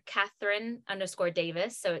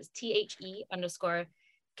 _Kathryn_Davis. So it's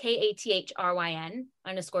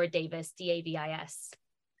THE_KATHRYN_Davis DAVIS.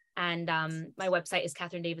 And my website is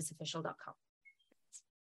KathrynDavisOfficial.com.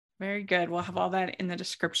 Very good. We'll have all that in the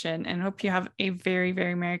description, and hope you have a very,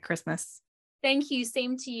 very Merry Christmas. Thank you.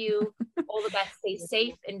 Same to you. All the best. Stay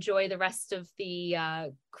safe. Enjoy the rest of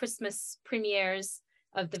the Christmas premieres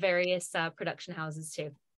of the various production houses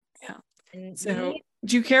too. Yeah. And so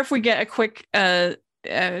do you care if we get a quick,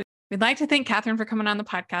 we'd like to thank Kathryn for coming on the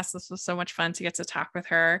podcast. This was so much fun to get to talk with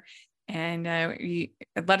her. And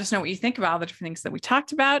let us know what you think about all the different things that we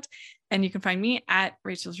talked about. And you can find me at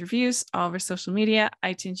Rachel's Reviews, all over social media,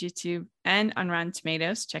 iTunes, YouTube, and on Rotten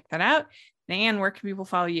Tomatoes. Check that out. And where can people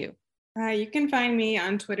follow you? You can find me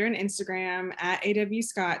on Twitter and Instagram at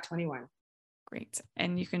awscott21. Great.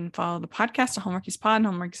 And you can follow the podcast, the Hallmarkies Pod,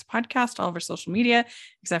 Hallmarkies Podcast, all over social media,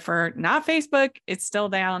 except for not Facebook. It's still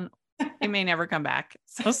down. It may never come back.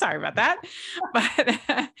 So sorry about that.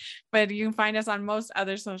 But you can find us on most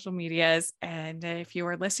other social medias. And if you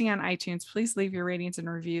are listening on iTunes, please leave your ratings and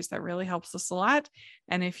reviews. That really helps us a lot.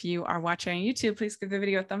 And if you are watching on YouTube, please give the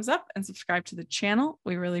video a thumbs up and subscribe to the channel.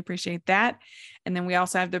 We really appreciate that. And then we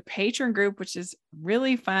also have the Patreon group, which is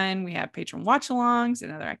really fun. We have patron watch-alongs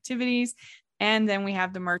and other activities. And then we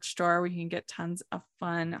have the merch store where you can get tons of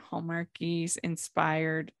fun Hallmarkies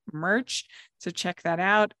inspired merch. So check that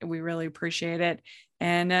out. We really appreciate it.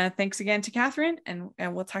 And thanks again to Kathryn, and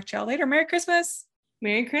we'll talk to y'all later. Merry Christmas.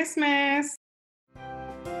 Merry Christmas.